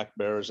coastal black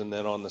bears, and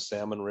then on the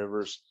salmon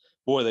rivers,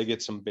 boy, they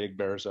get some big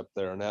bears up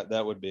there, and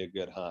that would be a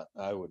good hunt.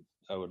 I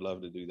would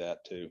love to do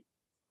that too.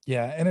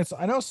 Yeah. And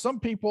I know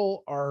some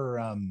people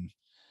are,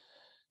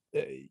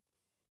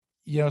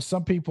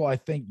 some people I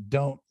think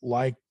don't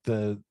like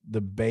the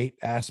bait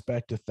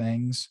aspect of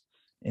things.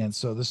 And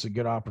so this is a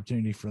good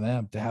opportunity for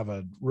them to have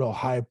a real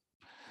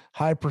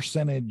high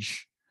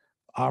percentage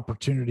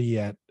opportunity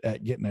at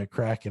getting a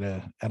crack at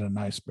a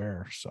nice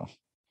bear. So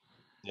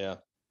yeah.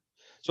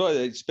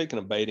 So speaking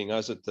of baiting, I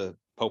was at the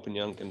Pope and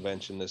Young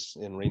convention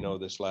in Reno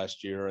this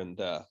last year, and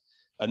a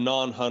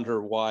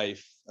non-hunter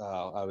wife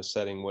I was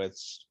sitting with,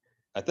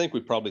 I think we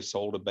probably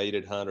sold a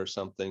baited hunt or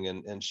something,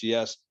 and she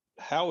asked,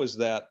 how is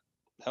that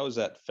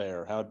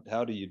fair?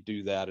 How do you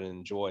do that and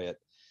enjoy it?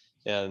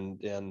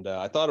 And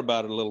I thought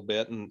about it a little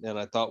bit, and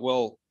I thought,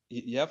 well,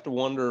 you have to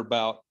wonder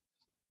about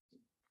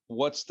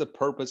what's the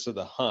purpose of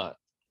the hunt,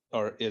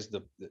 or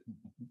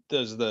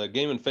does the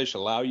Game and Fish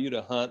allow you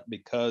to hunt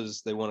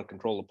because they want to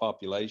control the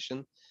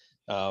population?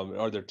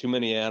 Are there too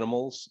many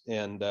animals?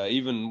 And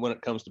even when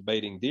it comes to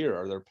baiting deer,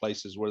 are there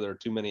places where there are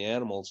too many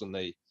animals and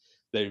they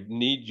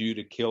need you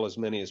to kill as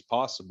many as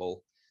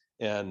possible?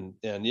 And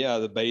yeah,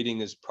 the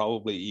baiting is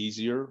probably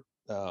easier.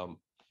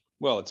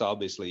 Well, it's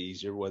obviously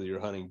easier whether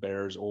you're hunting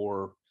bears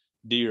or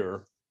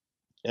deer.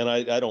 And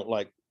I don't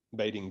like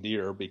baiting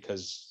deer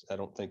because I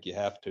don't think you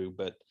have to,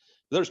 but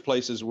there's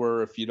places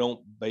where if you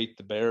don't bait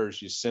the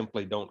bears, you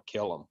simply don't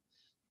kill them.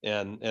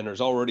 And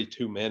there's already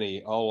too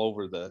many all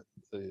over the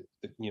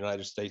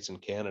United States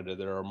and Canada.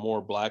 There are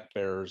more black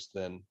bears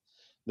than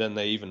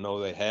they even know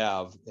they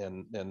have,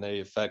 and they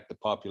affect the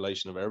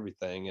population of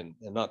everything, and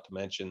not to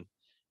mention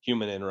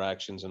human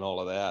interactions and all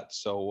of that.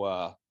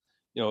 So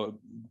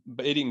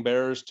baiting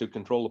bears to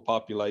control the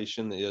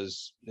population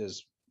is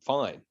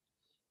fine.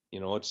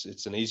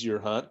 It's an easier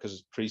hunt because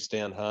it's a tree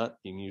stand hunt.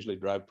 You can usually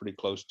drive pretty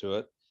close to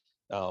it,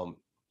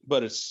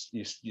 but it's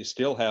you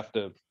still have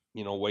to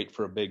wait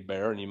for a big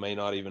bear, and you may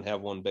not even have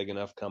one big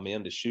enough come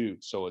in to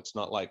shoot. So it's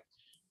not like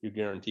you're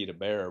guaranteed a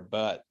bear,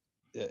 but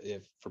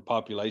if for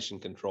population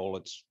control,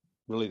 it's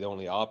really the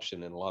only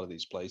option in a lot of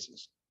these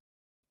places.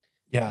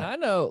 Yeah. And I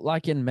know,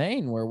 like in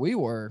Maine where we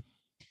were,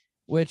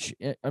 which,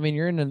 I mean,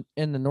 you're in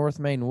the North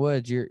Maine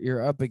woods,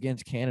 you're up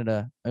against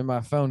Canada, and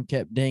my phone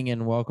kept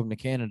dinging, welcome to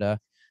Canada.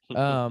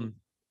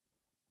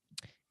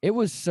 It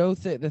was so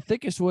thick, the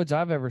thickest woods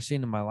I've ever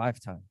seen in my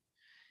lifetime.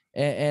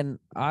 And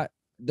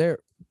there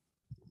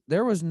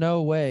was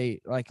no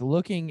way, like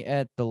looking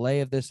at the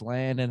lay of this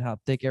land and how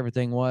thick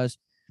everything was,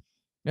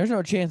 there's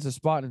no chance of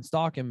spotting and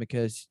stalking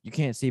because you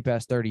can't see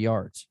past 30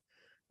 yards.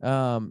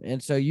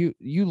 And so you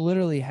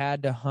literally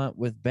had to hunt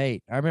with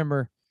bait. I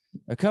remember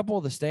a couple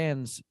of the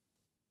stands,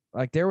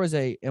 like there was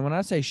and when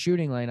I say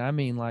shooting lane, I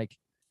mean like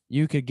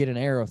you could get an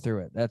arrow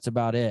through it. That's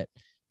about it,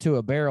 to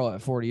a barrel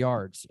at 40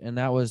 yards. And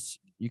that was,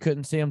 you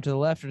couldn't see them to the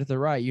left or to the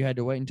right. You had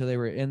to wait until they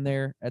were in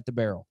there at the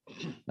barrel,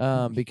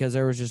 because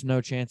there was just no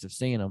chance of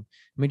seeing them.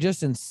 I mean,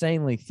 just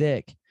insanely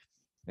thick,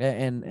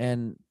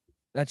 and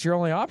that's your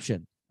only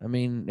option. I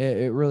mean,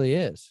 it really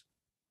is.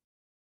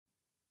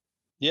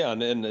 Yeah,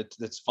 and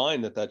it's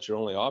fine that that's your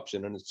only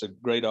option, and it's a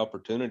great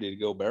opportunity to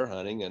go bear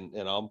hunting, and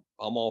I'm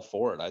all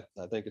for it.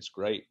 I think it's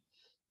great.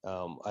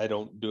 I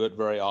don't do it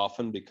very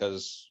often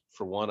because,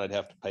 for one, I'd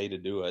have to pay to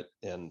do it,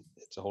 and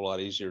it's a whole lot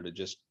easier to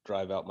just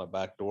drive out my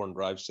back door and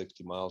drive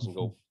 60 miles and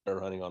go bear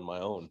hunting on my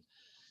own.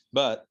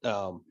 But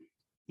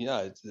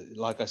yeah, it's,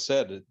 like I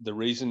said, the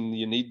reason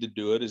you need to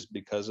do it is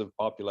because of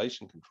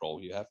population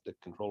control. You have to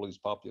control these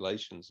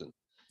populations, and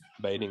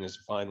baiting is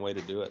a fine way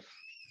to do it.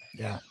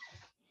 Yeah.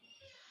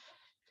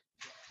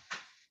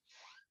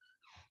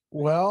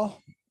 Well,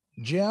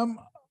 Jim,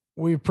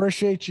 we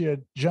appreciate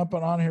you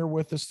jumping on here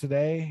with us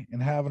today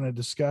and having a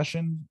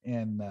discussion.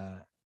 And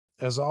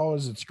as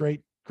always, it's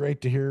great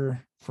to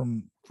hear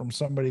from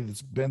somebody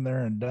that's been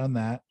there and done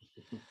that.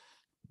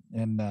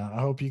 And I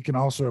hope you can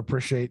also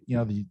appreciate,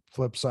 the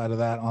flip side of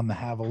that on the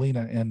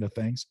javelina end of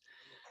things.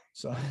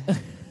 So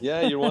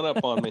yeah, you're one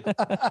up on me.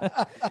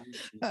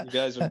 You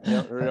guys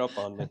are up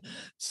on me.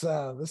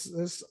 So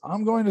this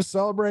I'm going to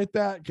celebrate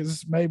that, because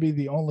this may be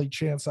the only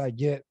chance I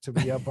get to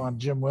be up on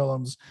Jim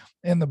Willems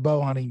in the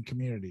bow hunting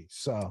community.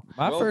 So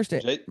my first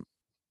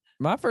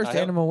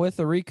animal with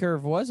a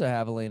recurve was a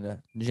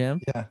javelina, Jim.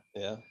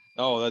 Yeah.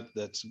 Oh,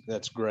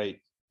 that's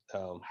great.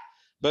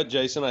 But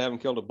Jason, I haven't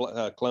killed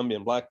a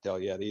Colombian blacktail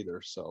yet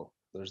either. So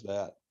there's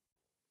that.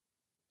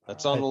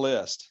 That's on the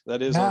list.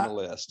 That is on the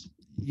list.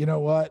 You know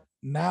what?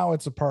 Now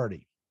it's a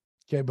party.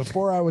 Okay.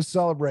 Before I was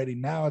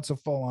celebrating, now it's a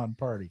full on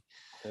party.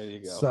 There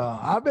you go. So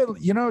I've been,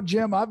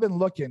 Jim, I've been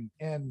looking,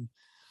 and,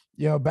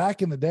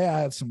 back in the day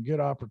I had some good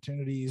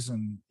opportunities,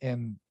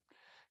 and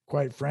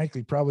quite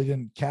frankly, probably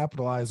didn't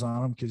capitalize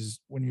on them, because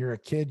when you're a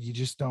kid, you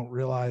just don't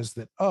realize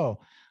that, oh,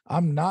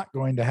 I'm not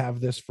going to have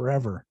this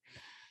forever.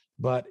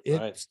 But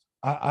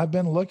I've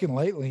been looking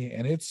lately,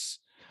 and it's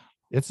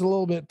a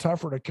little bit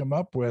tougher to come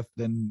up with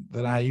than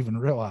I even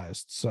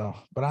realized. So,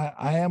 but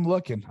I am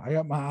looking. I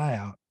got my eye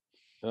out.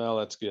 Well,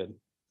 that's good.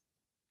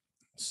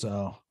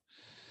 So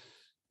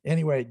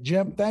anyway,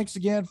 Jim, thanks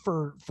again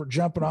for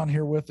jumping on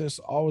here with us.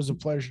 Always a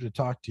pleasure to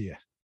talk to you.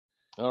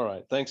 All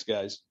right. Thanks,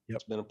 guys. Yep.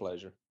 It's been a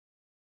pleasure.